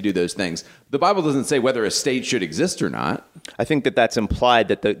ordained to do those things. The Bible doesn't say whether a state should exist or not. I think that's implied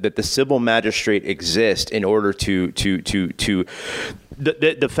that the civil magistrate exists in order to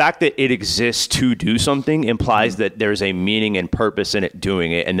the fact that it exists to do something implies that there's a meaning and purpose in it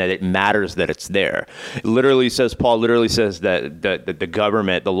doing it, and that it matters that it's there. Paul literally says that the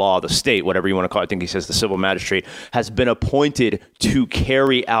government, the law, the state, whatever you want to call it, I think he says the civil magistrate has been appointed to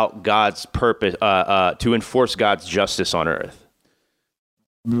carry out God's purpose, to enforce God's justice on earth.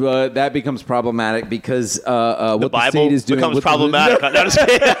 But that becomes problematic because what the state is doing becomes problematic.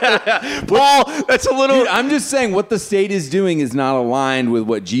 Paul, that's a little. Dude, I'm just saying what the state is doing is not aligned with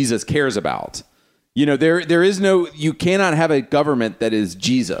what Jesus cares about. You know, there is no. You cannot have a government that is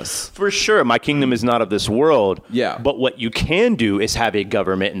Jesus. For sure, my kingdom is not of this world. Yeah. But what you can do is have a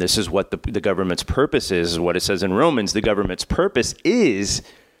government, and this is what the government's purpose is what it says in Romans. The government's purpose is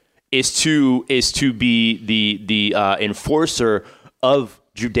to be the enforcer of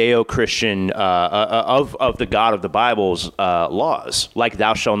Judeo-Christian of the God of the Bible's laws, like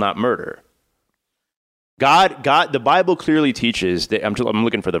thou shalt not murder. God, the Bible clearly teaches that. I'm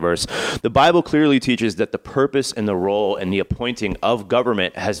looking for the verse. The Bible clearly teaches that the purpose and the role and the appointing of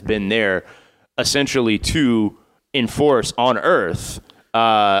government has been there, essentially to enforce on earth,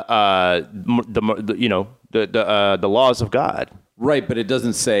 the laws of God. Right, but it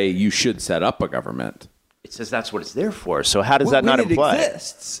doesn't say you should set up a government. It says that's what it's there for. So how does that not imply? It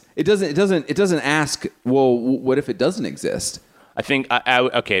exists. It doesn't ask, well, what if it doesn't exist? I think,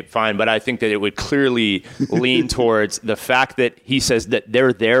 okay, fine, but I think that it would clearly lean towards the fact that he says that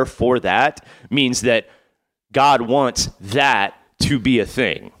they're there for that means that God wants that to be a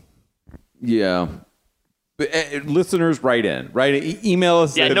thing. Yeah. But, listeners, write in. Email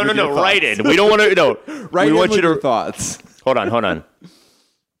us. Yeah, no, write in. We don't want to, no. Write in with your thoughts. Hold on. Hold on.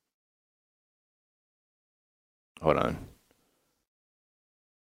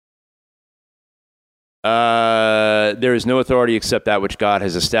 there is no authority except that which God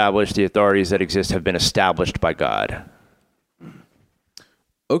has established. The authorities that exist have been established by God.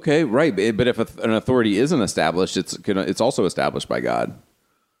 Okay, right. But if an authority isn't established, it's also established by God.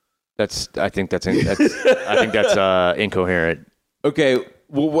 I think that's incoherent. Okay.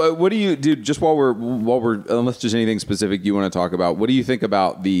 Well, what do you do? Just while we're unless there's anything specific you want to talk about, what do you think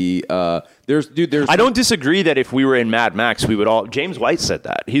about the? There's. I don't disagree that if we were in Mad Max, we would all. James White said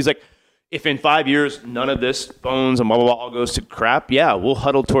that. He's like, if in 5 years none of this phones and blah blah blah all goes to crap, yeah, we'll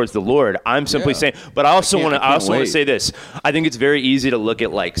huddle towards the Lord. I'm simply saying, but I also want to say this. I think it's very easy to look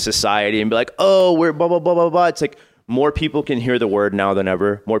at like society and be like, oh, we're blah blah blah blah blah. It's like. More people can hear the word now than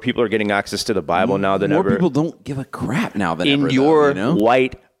ever. More people are getting access to the Bible now than ever. More people don't give a crap now than ever. In your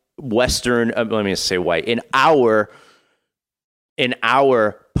white, Western, let me say white, in our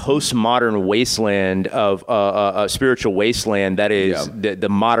postmodern wasteland of a spiritual wasteland that is the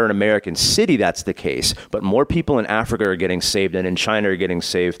modern American city, that's the case. But more people in Africa are getting saved and in China are getting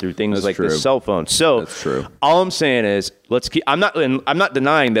saved through things like the cell phone. So that's true. All I'm saying is let's keep. I'm not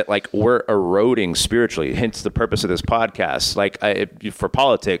denying that like we're eroding spiritually. Hence the purpose of this podcast. Like for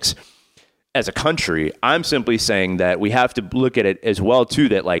politics as a country, I'm simply saying that we have to look at it as well too.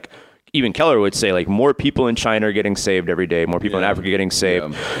 That like. Even Keller would say, like, more people in China are getting saved every day. More people in Africa are getting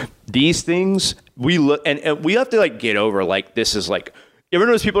saved. Yeah. These things, we look, and we have to, like, get over, like, this is, like, you ever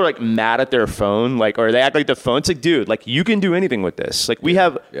notice people are, like, mad at their phone? Like, or they act like the phone. It's like, dude, like, you can do anything with this. Like, we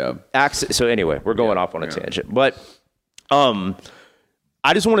have access. So, anyway, we're going off on a tangent. But I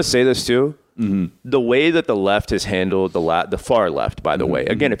just want to say this, too. Mm-hmm. The way that the left has handled the far left, by the way.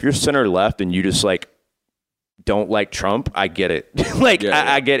 Again, if you're center left and you just, like, don't like Trump, I get it. Like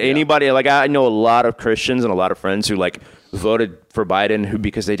I get anybody. Like I know a lot of Christians and a lot of friends who like voted for Biden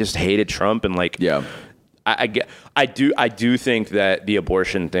because they just hated Trump and like I do think that the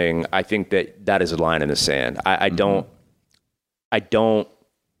abortion thing, I think that is a line in the sand. I don't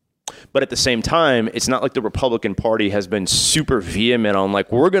but at the same time, it's not like the Republican Party has been super vehement on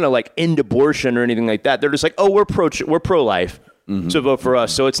like we're gonna like end abortion or anything like that. They're just like, oh, we're pro-life, so vote for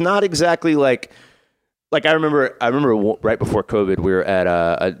us. So it's not exactly like I remember right before COVID, we were at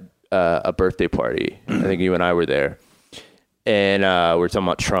a birthday party. I think you and I were there, and we were talking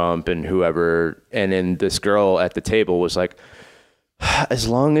about Trump and whoever. And then this girl at the table was like, "As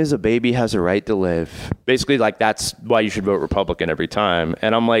long as a baby has a right to live," basically like that's why you should vote Republican every time.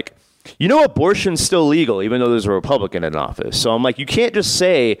 And I'm like, abortion's still legal, even though there's a Republican in office. So I'm like, you can't just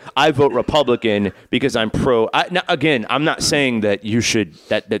say I vote Republican because I'm pro. Now, again, I'm not saying that you should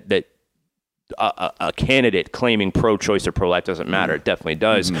that. A candidate claiming pro-choice or pro-life doesn't matter. It definitely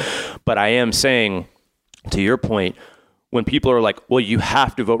does. But I am saying, to your point, when people are like, well, you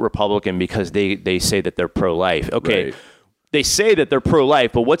have to vote Republican because they say that they're pro-life. Okay, right. They say that they're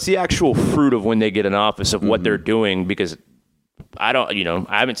pro-life, but what's the actual fruit of when they get in office of what they're doing? Because I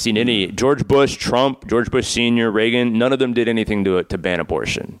haven't seen any George Bush, Trump, George Bush Sr., Reagan, none of them did anything to ban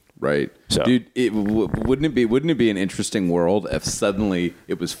abortion. Right. So, dude, wouldn't it be an interesting world if suddenly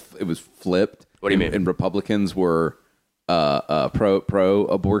it was flipped? What do you mean? And Republicans were pro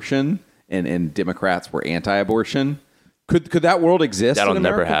abortion and Democrats were anti-abortion. Could that world exist? That'll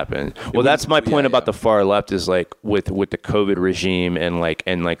never happen. Well, that's my point about the far left is like with the COVID regime and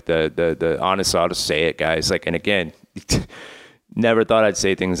the honest, I'll just say it, guys. Like, and again. Never thought I'd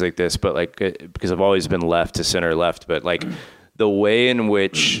say things like this, but like because I've always been left to center left, but like the way in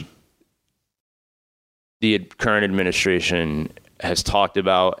which the current administration has talked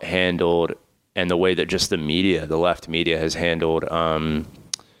about, handled, and the way that just the left media has handled the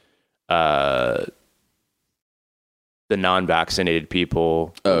non-vaccinated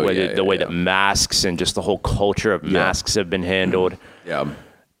people, the way that masks and just the whole culture of masks have been handled. Yeah.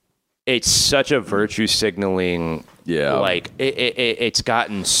 It's such a virtue signaling. Yeah. Like it's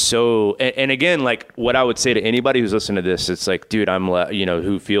gotten so, and again, like what I would say to anybody who's listening to this, it's like, dude, I'm,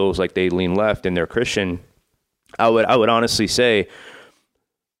 who feels like they lean left and they're Christian. I would honestly say,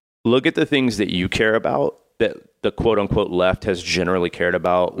 look at the things that you care about that the quote unquote left has generally cared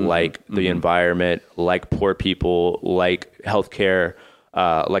about, like the environment, like poor people, like healthcare,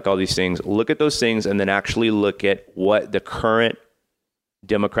 like all these things. Look at those things and then actually look at what the current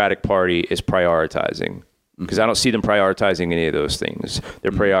Democratic Party is prioritizing. Because I don't see them prioritizing any of those things. They're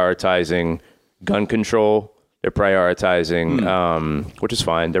prioritizing gun control. They're prioritizing, which is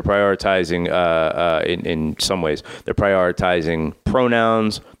fine. They're prioritizing in some ways. They're prioritizing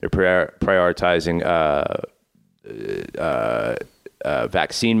pronouns. They're prioritizing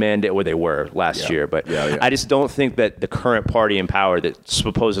vaccine mandate, where they were last year. But I just don't think that the current party in power that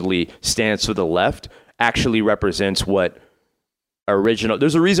supposedly stands for the left actually represents what original.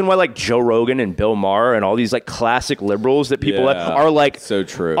 There's a reason why like Joe Rogan and Bill Maher and all these like classic liberals that people are like so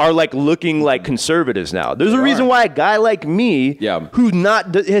true are like looking like conservatives now. There's a reason why a guy like me who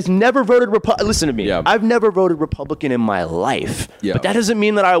has never voted Republican. Listen to me. I've never voted Republican in my life. But that doesn't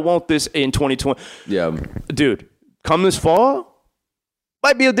mean that I want this in 2020. Dude, come this fall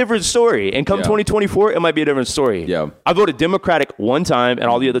might be a different story. And come 2024, it might be a different story. I voted Democratic one time, and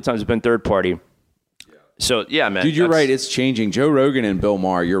all the other times have been third party. So, yeah, man. Dude, you're right. It's changing. Joe Rogan and Bill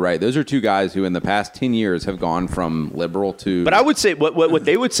Maher, you're right. Those are two guys who in the past 10 years have gone from liberal to... But I would say, what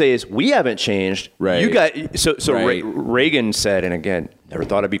they would say is, we haven't changed. Right. You got Reagan said, and again, never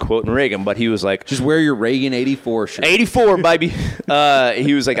thought I'd be quoting Reagan, but he was like... Just wear your Reagan 84 shirt. 84, baby.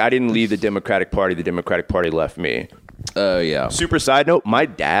 He was like, I didn't leave the Democratic Party. The Democratic Party left me. Super side note, my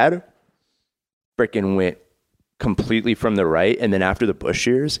dad freaking went completely from the right, and then after the Bush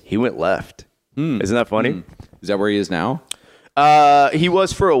years, he went left. Isn't that funny? Is that where he is now? He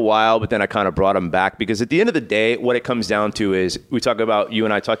was for a while, but then I kind of brought him back because at the end of the day, what it comes down to is you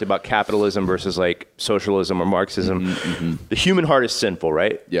and I talked about capitalism versus like socialism or Marxism. The human heart is sinful,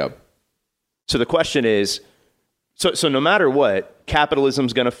 right? Yeah. So the question is, so no matter what,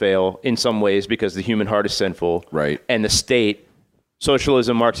 capitalism's going to fail in some ways because the human heart is sinful. Right. And the state,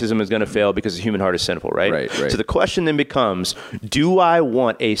 socialism, Marxism is going to fail because the human heart is sinful, right? Right. So the question then becomes, do I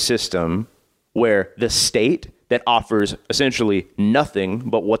want a system where the state that offers essentially nothing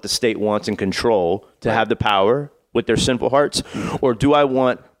but what the state wants and control to have the power with their sinful hearts? Or do I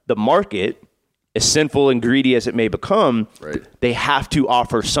want the market, as sinful and greedy as it may become, they have to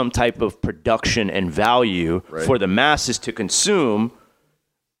offer some type of production and value for the masses to consume?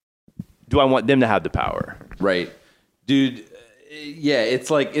 Do I want them to have the power? Right. Dude, yeah,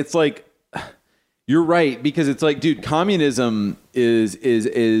 it's like you're right, because it's like, dude, communism is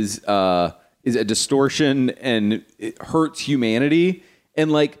a distortion and it hurts humanity.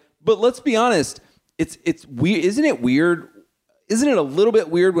 And like, but let's be honest, it's weird. Isn't it weird? Isn't it a little bit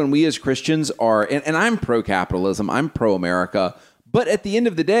weird when we as Christians are, and I'm pro-capitalism, I'm pro-America, but at the end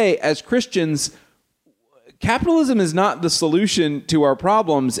of the day, as Christians, capitalism is not the solution to our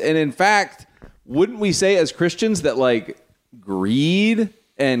problems. And in fact, wouldn't we say as Christians that like greed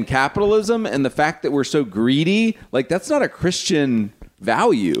and capitalism and the fact that we're so greedy, like that's not a Christian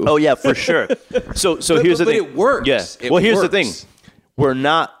value? Oh yeah, for sure. So here's the thing. But it works. Yeah. Here's the thing. We're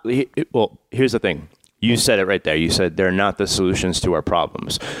not. Well, here's the thing. You said it right there. You said they're not the solutions to our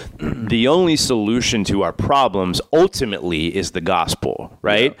problems. The only solution to our problems ultimately is the gospel,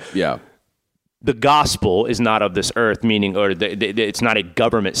 right? Yeah. The gospel is not of this earth, meaning, or it's not a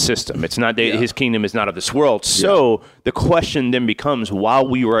government system. It's not his kingdom is not of this world. So the question then becomes: while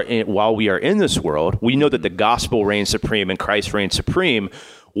we are in this world, we know that the gospel reigns supreme and Christ reigns supreme.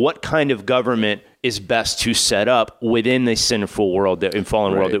 What kind of government is best to set up within the sinful world and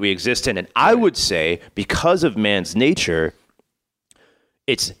fallen world that we exist in? And I would say, because of man's nature,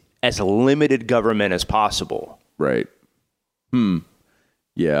 it's as limited government as possible. Right.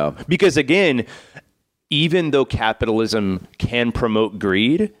 Yeah. Because again, even though capitalism can promote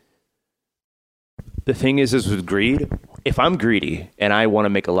greed, the thing is with greed, if I'm greedy and I want to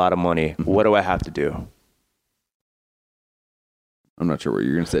make a lot of money, what do I have to do? I'm not sure what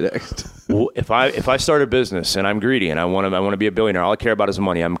you're going to say next. Well, if I start a business and I'm greedy and I want to be a billionaire, all I care about is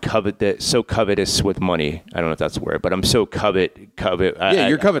money. I'm so covetous with money. I don't know if that's the word, but I'm so covet. Yeah,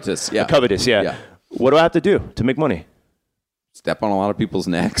 you're covetous. Yeah. Covetous. Yeah. What do I have to do to make money? Step on a lot of people's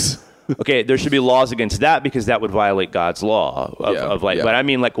necks. Okay, there should be laws against that because that would violate God's law of like. But I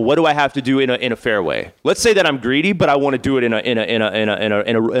mean, like, what do I have to do in a fair way? Let's say that I'm greedy, but I want to do it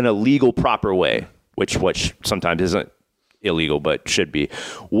in a legal, proper way, which sometimes isn't illegal but should be.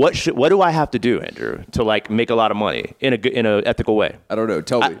 What do I have to do, Andrew, to like make a lot of money in a ethical way? I don't know.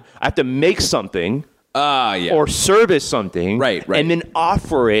 Tell me. I have to make something. Or service something, right, and then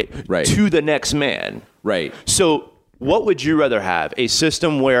offer it to the next man. Right. So what would you rather have? A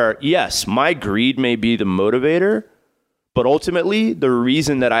system where, yes, my greed may be the motivator, but ultimately the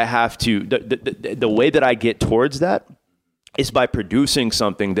reason that I have to, the way that I get towards that is by producing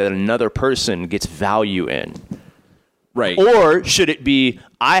something that another person gets value in. Right. Or should it be,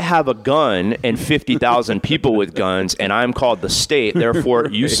 I have a gun and 50,000 people with guns and I'm called the state, therefore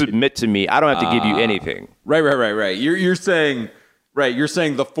you submit to me. I don't have to give you anything. Right. You're saying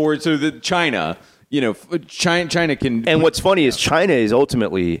the China, China can. And what's funny is China is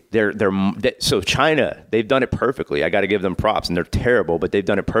ultimately so China, they've done it perfectly. I got to give them props, and they're terrible, but they've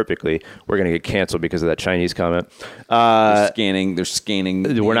done it perfectly. We're going to get canceled because of that Chinese comment. They're scanning.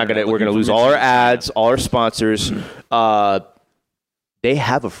 We're going to lose all our ads, all our sponsors. They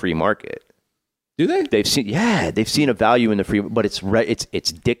have a free market. Do they? They've seen a value in the free, but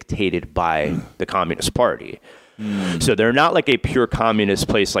it's dictated by the Communist Party. So they're not like a pure communist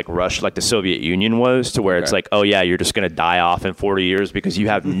place like Russia, like the Soviet Union was, to where it's like, oh yeah, you're just going to die off in 40 years because you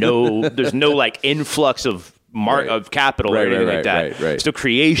have there's no like influx of of capital or anything like that. There's no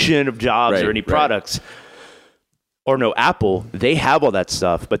creation of jobs or any products. Or no, Apple, they have all that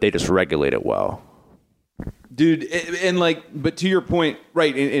stuff, but they just regulate it well. Dude, and like, but to your point,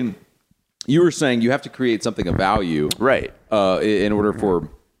 right, and you were saying you have to create something of value. Right. In order for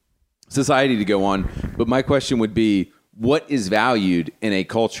society to go on. But my question would be, what is valued in a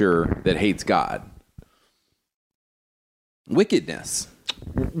culture that hates God? Wickedness.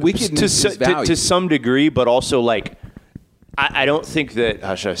 Wickedness is valued. To some degree, but also like, I don't think that,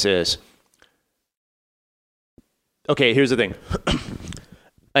 how should I say this? Okay, here's the thing.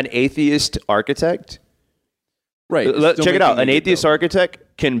 An atheist architect. Right. Check it out. An atheist architect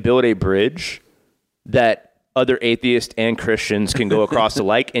can build a bridge that other atheists and Christians can go across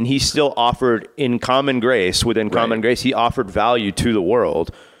alike, and he still offered in common grace, common grace, he offered value to the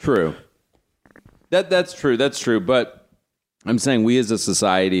world. True. That's true. That's true. But I'm saying we as a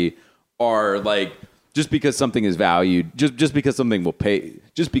society are like, just because something is valued, just because something will pay,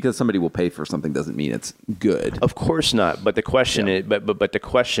 just because somebody will pay for something doesn't mean it's good. Of course not. But the question is, but the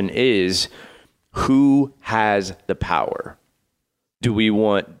question is, who has the power? Do we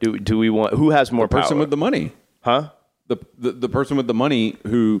want who has more power? The person with the money. Huh? The person with the money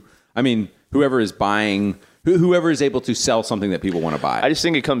whoever is buying, whoever is able to sell something that people want to buy. I just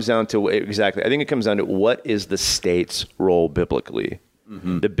think it comes down to what is the state's role biblically?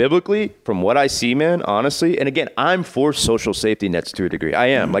 The biblically, from what I see, man, honestly, and again, I'm for social safety nets to a degree. I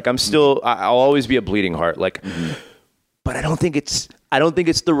am. Like, I'll always be a bleeding heart. Like, but I don't think it's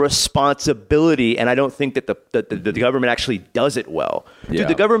the responsibility, and I don't think that the government actually does it well. Dude,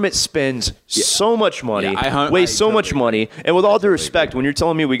 the government spends so much money, wastes so much money, and with all due respect, when you're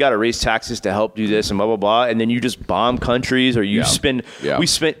telling me we got to raise taxes to help do this and blah blah blah, and then you just bomb countries, or you sent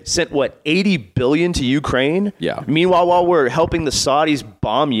what, $80 billion to Ukraine? Yeah. Meanwhile, while we're helping the Saudis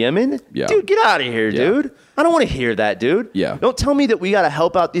bomb Yemen, dude, get out of here, dude. I don't want to hear that, dude. Yeah. Don't tell me that we got to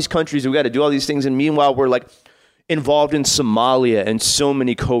help out these countries, we got to do all these things, and meanwhile we're like involved in Somalia and so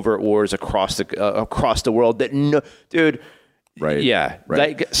many covert wars across the world that dude. Right. Yeah.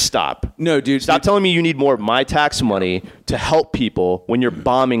 Right. Like, stop. No, dude. Stop telling me you need more of my tax money to help people when you're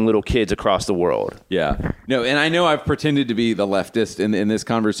bombing little kids across the world. Yeah. No, and I know I've pretended to be the leftist in this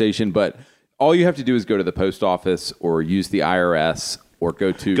conversation, but all you have to do is go to the post office or use the IRS or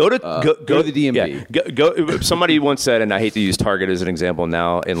go to the DMV. Yeah, go. Somebody once said, and I hate to use Target as an example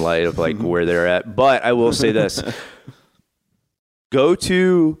now in light of like where they're at, but I will say this: go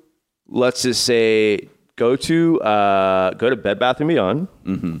to Bed Bath & Beyond,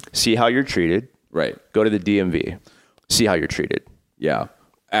 see how you're treated. Right. Go to the DMV, see how you're treated. Yeah.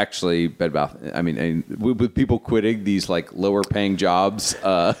 Actually, Bed Bath. I mean, with people quitting these like lower paying jobs, you're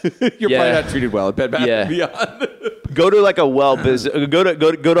probably not treated well at Bed Bath & Beyond. Go to like go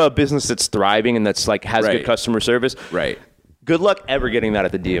to a business that's thriving and that's like has good customer service. Right. Good luck ever getting that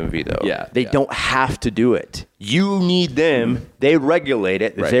at the DMV though. Yeah. They don't have to do it. You need them. They regulate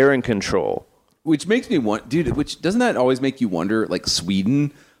it. Right. They're in control. Which makes me want, dude. Which doesn't that always make you wonder? Like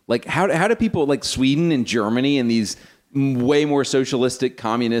Sweden, like how do people like Sweden and Germany and these way more socialistic,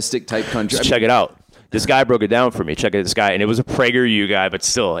 communistic type countries? Check it out. This guy broke it down for me. Check it, this guy, and it was a PragerU guy, but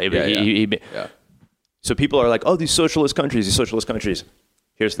still, So people are like, "Oh, these socialist countries."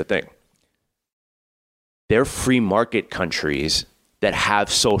 Here's the thing: they're free market countries that have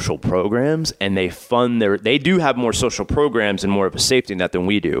social programs, and they do have more social programs and more of a safety net than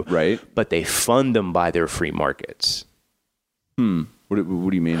we do. Right. But they fund them by their free markets. What do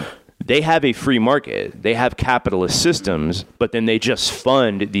you mean? They have a free market. They have capitalist systems, but then they just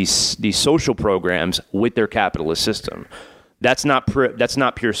fund these social programs with their capitalist system. That's not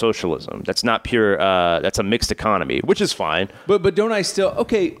pure socialism. That's not pure. That's a mixed economy, which is fine. But don't I still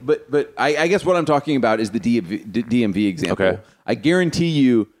okay? But I guess what I'm talking about is the DMV example. Okay. I guarantee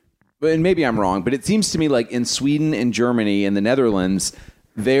you, and maybe I'm wrong, but it seems to me like in Sweden and Germany and the Netherlands,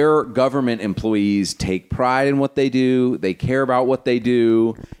 their government employees take pride in what they do. They care about what they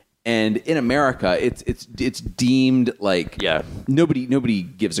do. And in America, it's deemed like nobody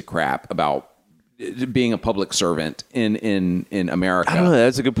gives a crap about being a public servant in America. I don't know.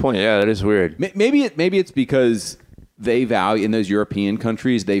 That's a good point. Yeah, that is weird. Maybe it's because they value in those European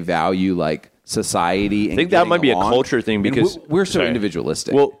countries. They value like society. And I think that might be a culture thing because we're so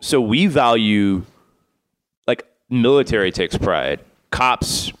individualistic. Well, so we value like military takes pride.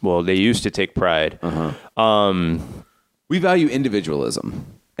 Cops, well, they used to take pride. We value individualism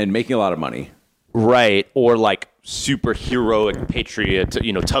and making a lot of money. right, or like super heroic patriot,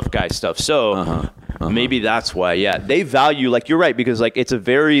 tough guy stuff. So maybe that's why. Yeah, they value, like, you're right, because like it's a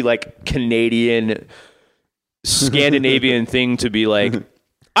very like Canadian, Scandinavian thing to be like,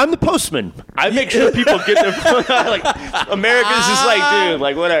 I'm the postman. I make sure people get their like. America's just like, dude,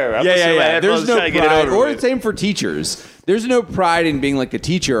 like whatever. I'm There's no pride, or same for teachers. There's no pride in being like a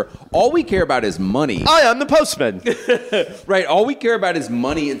teacher. All we care about is money. Oh, yeah, I'm the postman. Right. All we care about is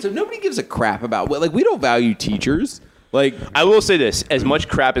money, and so nobody gives a crap about like we don't value teachers. Like, I will say this: as much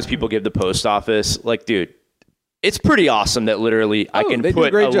crap as people give the post office, like, dude, it's pretty awesome that literally I can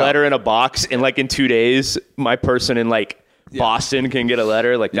put a letter in a box, and like in 2 days, my person in like Boston can get a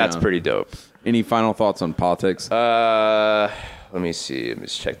letter. Like, that's pretty dope. Any final thoughts on politics? Let me see. Let me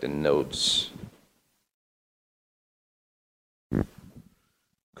just check the notes.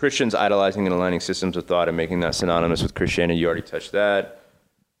 Christians idolizing and aligning systems of thought and making that synonymous with Christianity. You already touched that.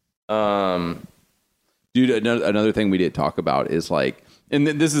 Dude, another thing we did talk about is like, and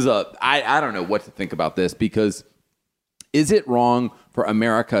this is I don't know what to think about this, because is it wrong for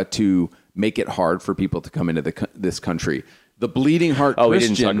America to make it hard for people to come into this country? The bleeding heart Christian, we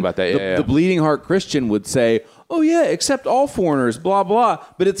didn't talk about that. The bleeding heart Christian would say, oh yeah, accept all foreigners, blah, blah.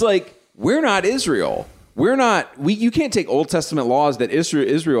 But it's like, we're not Israel. You can't take Old Testament laws that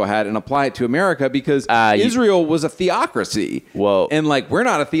Israel had and apply it to America, because Israel was a theocracy. Well, and like, we're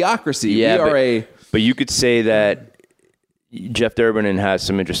not a theocracy. Yeah, we are but you could say that Jeff Durbin has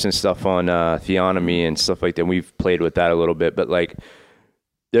some interesting stuff on theonomy and stuff like that. We've played with that a little bit, but like,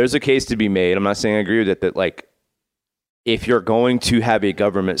 there's a case to be made. I'm not saying I agree with it, that like, if you're going to have a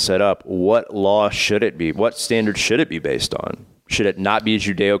government set up, what law should it be? What standard should it be based on? Should it not be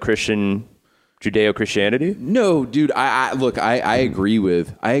Judeo-Christianity? No, dude. I agree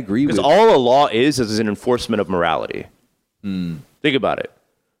with. Because all a law is an enforcement of morality. Think about it.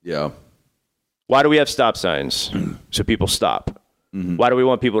 Yeah. Why do we have stop signs? So people stop. Why do we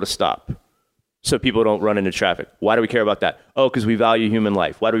want people to stop? So people don't run into traffic. Why do we care about that? Oh, because we value human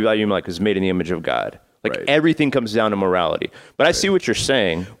life. Why do we value human life? Because it's made in the image of God. Like, everything comes down to morality. But I see what you're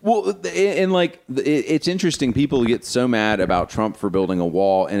saying. Well, and like, it's interesting. People get so mad about Trump for building a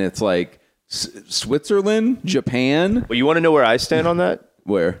wall, and it's like Switzerland, Japan. Well, you want to know where I stand on that?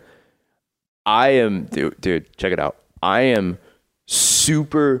 Where? I am, dude, check it out. I am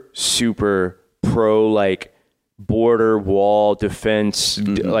super, super pro, like, border wall defense,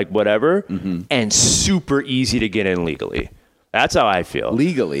 like whatever, and super easy to get in legally. That's how I feel.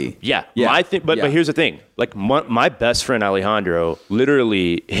 Legally. Yeah. My thing, but here's the thing. Like, my best friend Alejandro,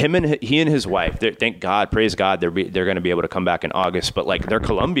 literally, he and his wife, thank God, praise God, they're going to be able to come back in August, but like, they're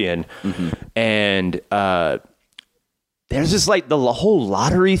Colombian, and there's just like the whole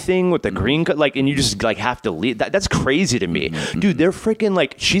lottery thing with the green card, like, and you just like have to leave. That's crazy to me. Dude, they're freaking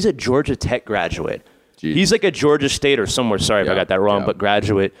like, she's a Georgia Tech graduate. Jeez. He's like a Georgia State or somewhere. Sorry if I got that wrong, but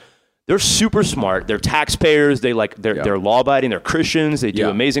graduate. They're super smart. They're taxpayers. They're law abiding. They're Christians. They do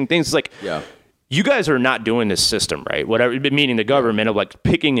amazing things. It's like, you guys are not doing this system right. Whatever, meaning the government of like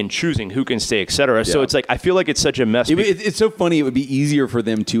picking and choosing who can stay, et cetera. So it's like, I feel like it's such a mess. It's so funny. It would be easier for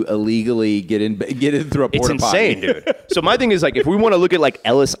them to illegally get in through a porta potty. It's insane, dude. So my thing is like, if we want to look at like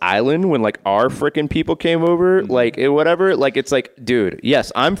Ellis Island when like our freaking people came over, like whatever, like it's like, dude,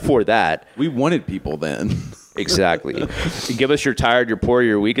 yes, I'm for that. We wanted people then. Exactly. Give us your tired, your poor,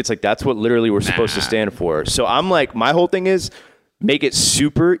 your weak. It's like, that's what literally we're supposed to stand for. So I'm like, my whole thing is make it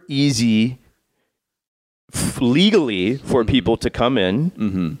super easy legally for people to come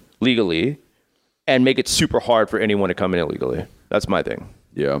in legally, and make it super hard for anyone to come in illegally. That's my thing.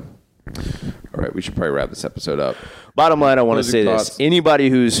 Yeah. All right, we should probably wrap this episode up. Bottom line, I want to say this: anybody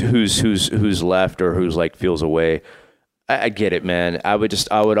who's left or who's like feels away, I get it, man. I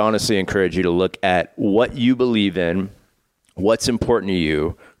would honestly encourage you to look at what you believe in, what's important to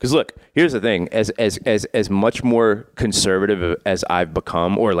you. Because look, here's the thing: as much more conservative as I've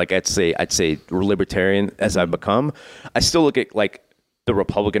become, or like I'd say libertarian as I've become, I still look at like the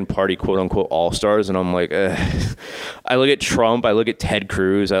Republican Party, quote unquote, all stars, and I'm like, I look at Trump, I look at Ted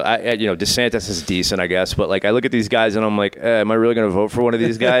Cruz, DeSantis is decent, I guess, but like I look at these guys and I'm like, am I really going to vote for one of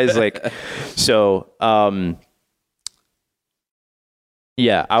these guys? Like, so.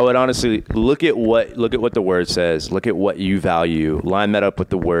 Yeah, I would honestly look at what the word says, look at what you value, line that up with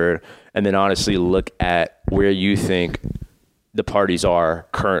the word, and then honestly look at where you think the parties are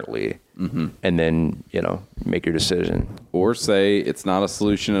currently, and then, make your decision. Or say it's not a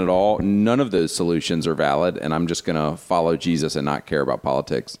solution at all. None of those solutions are valid, and I'm just going to follow Jesus and not care about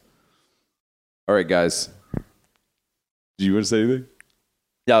politics. All right, guys. Do you want to say anything?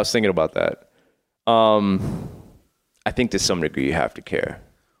 Yeah, I was thinking about that. I think to some degree you have to care.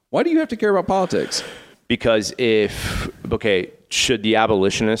 Why do you have to care about politics? Because should the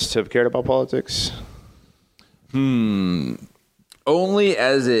abolitionists have cared about politics? Only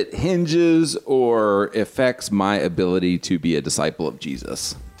as it hinges or affects my ability to be a disciple of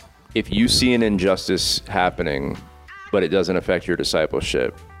Jesus. If you see an injustice happening, but it doesn't affect your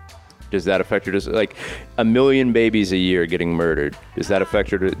discipleship, does that affect your like 1 million babies a year getting murdered? Does that affect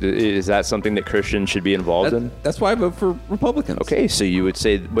your? Is that something that Christians should be involved in? That's why I vote for Republicans. Okay, so you would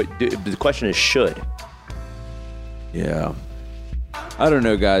say, but the question is should. Yeah. I don't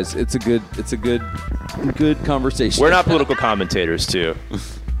know, guys. It's a good conversation. We're not political commentators, too.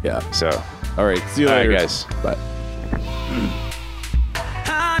 Yeah. So, all right. See you later, guys. Bye.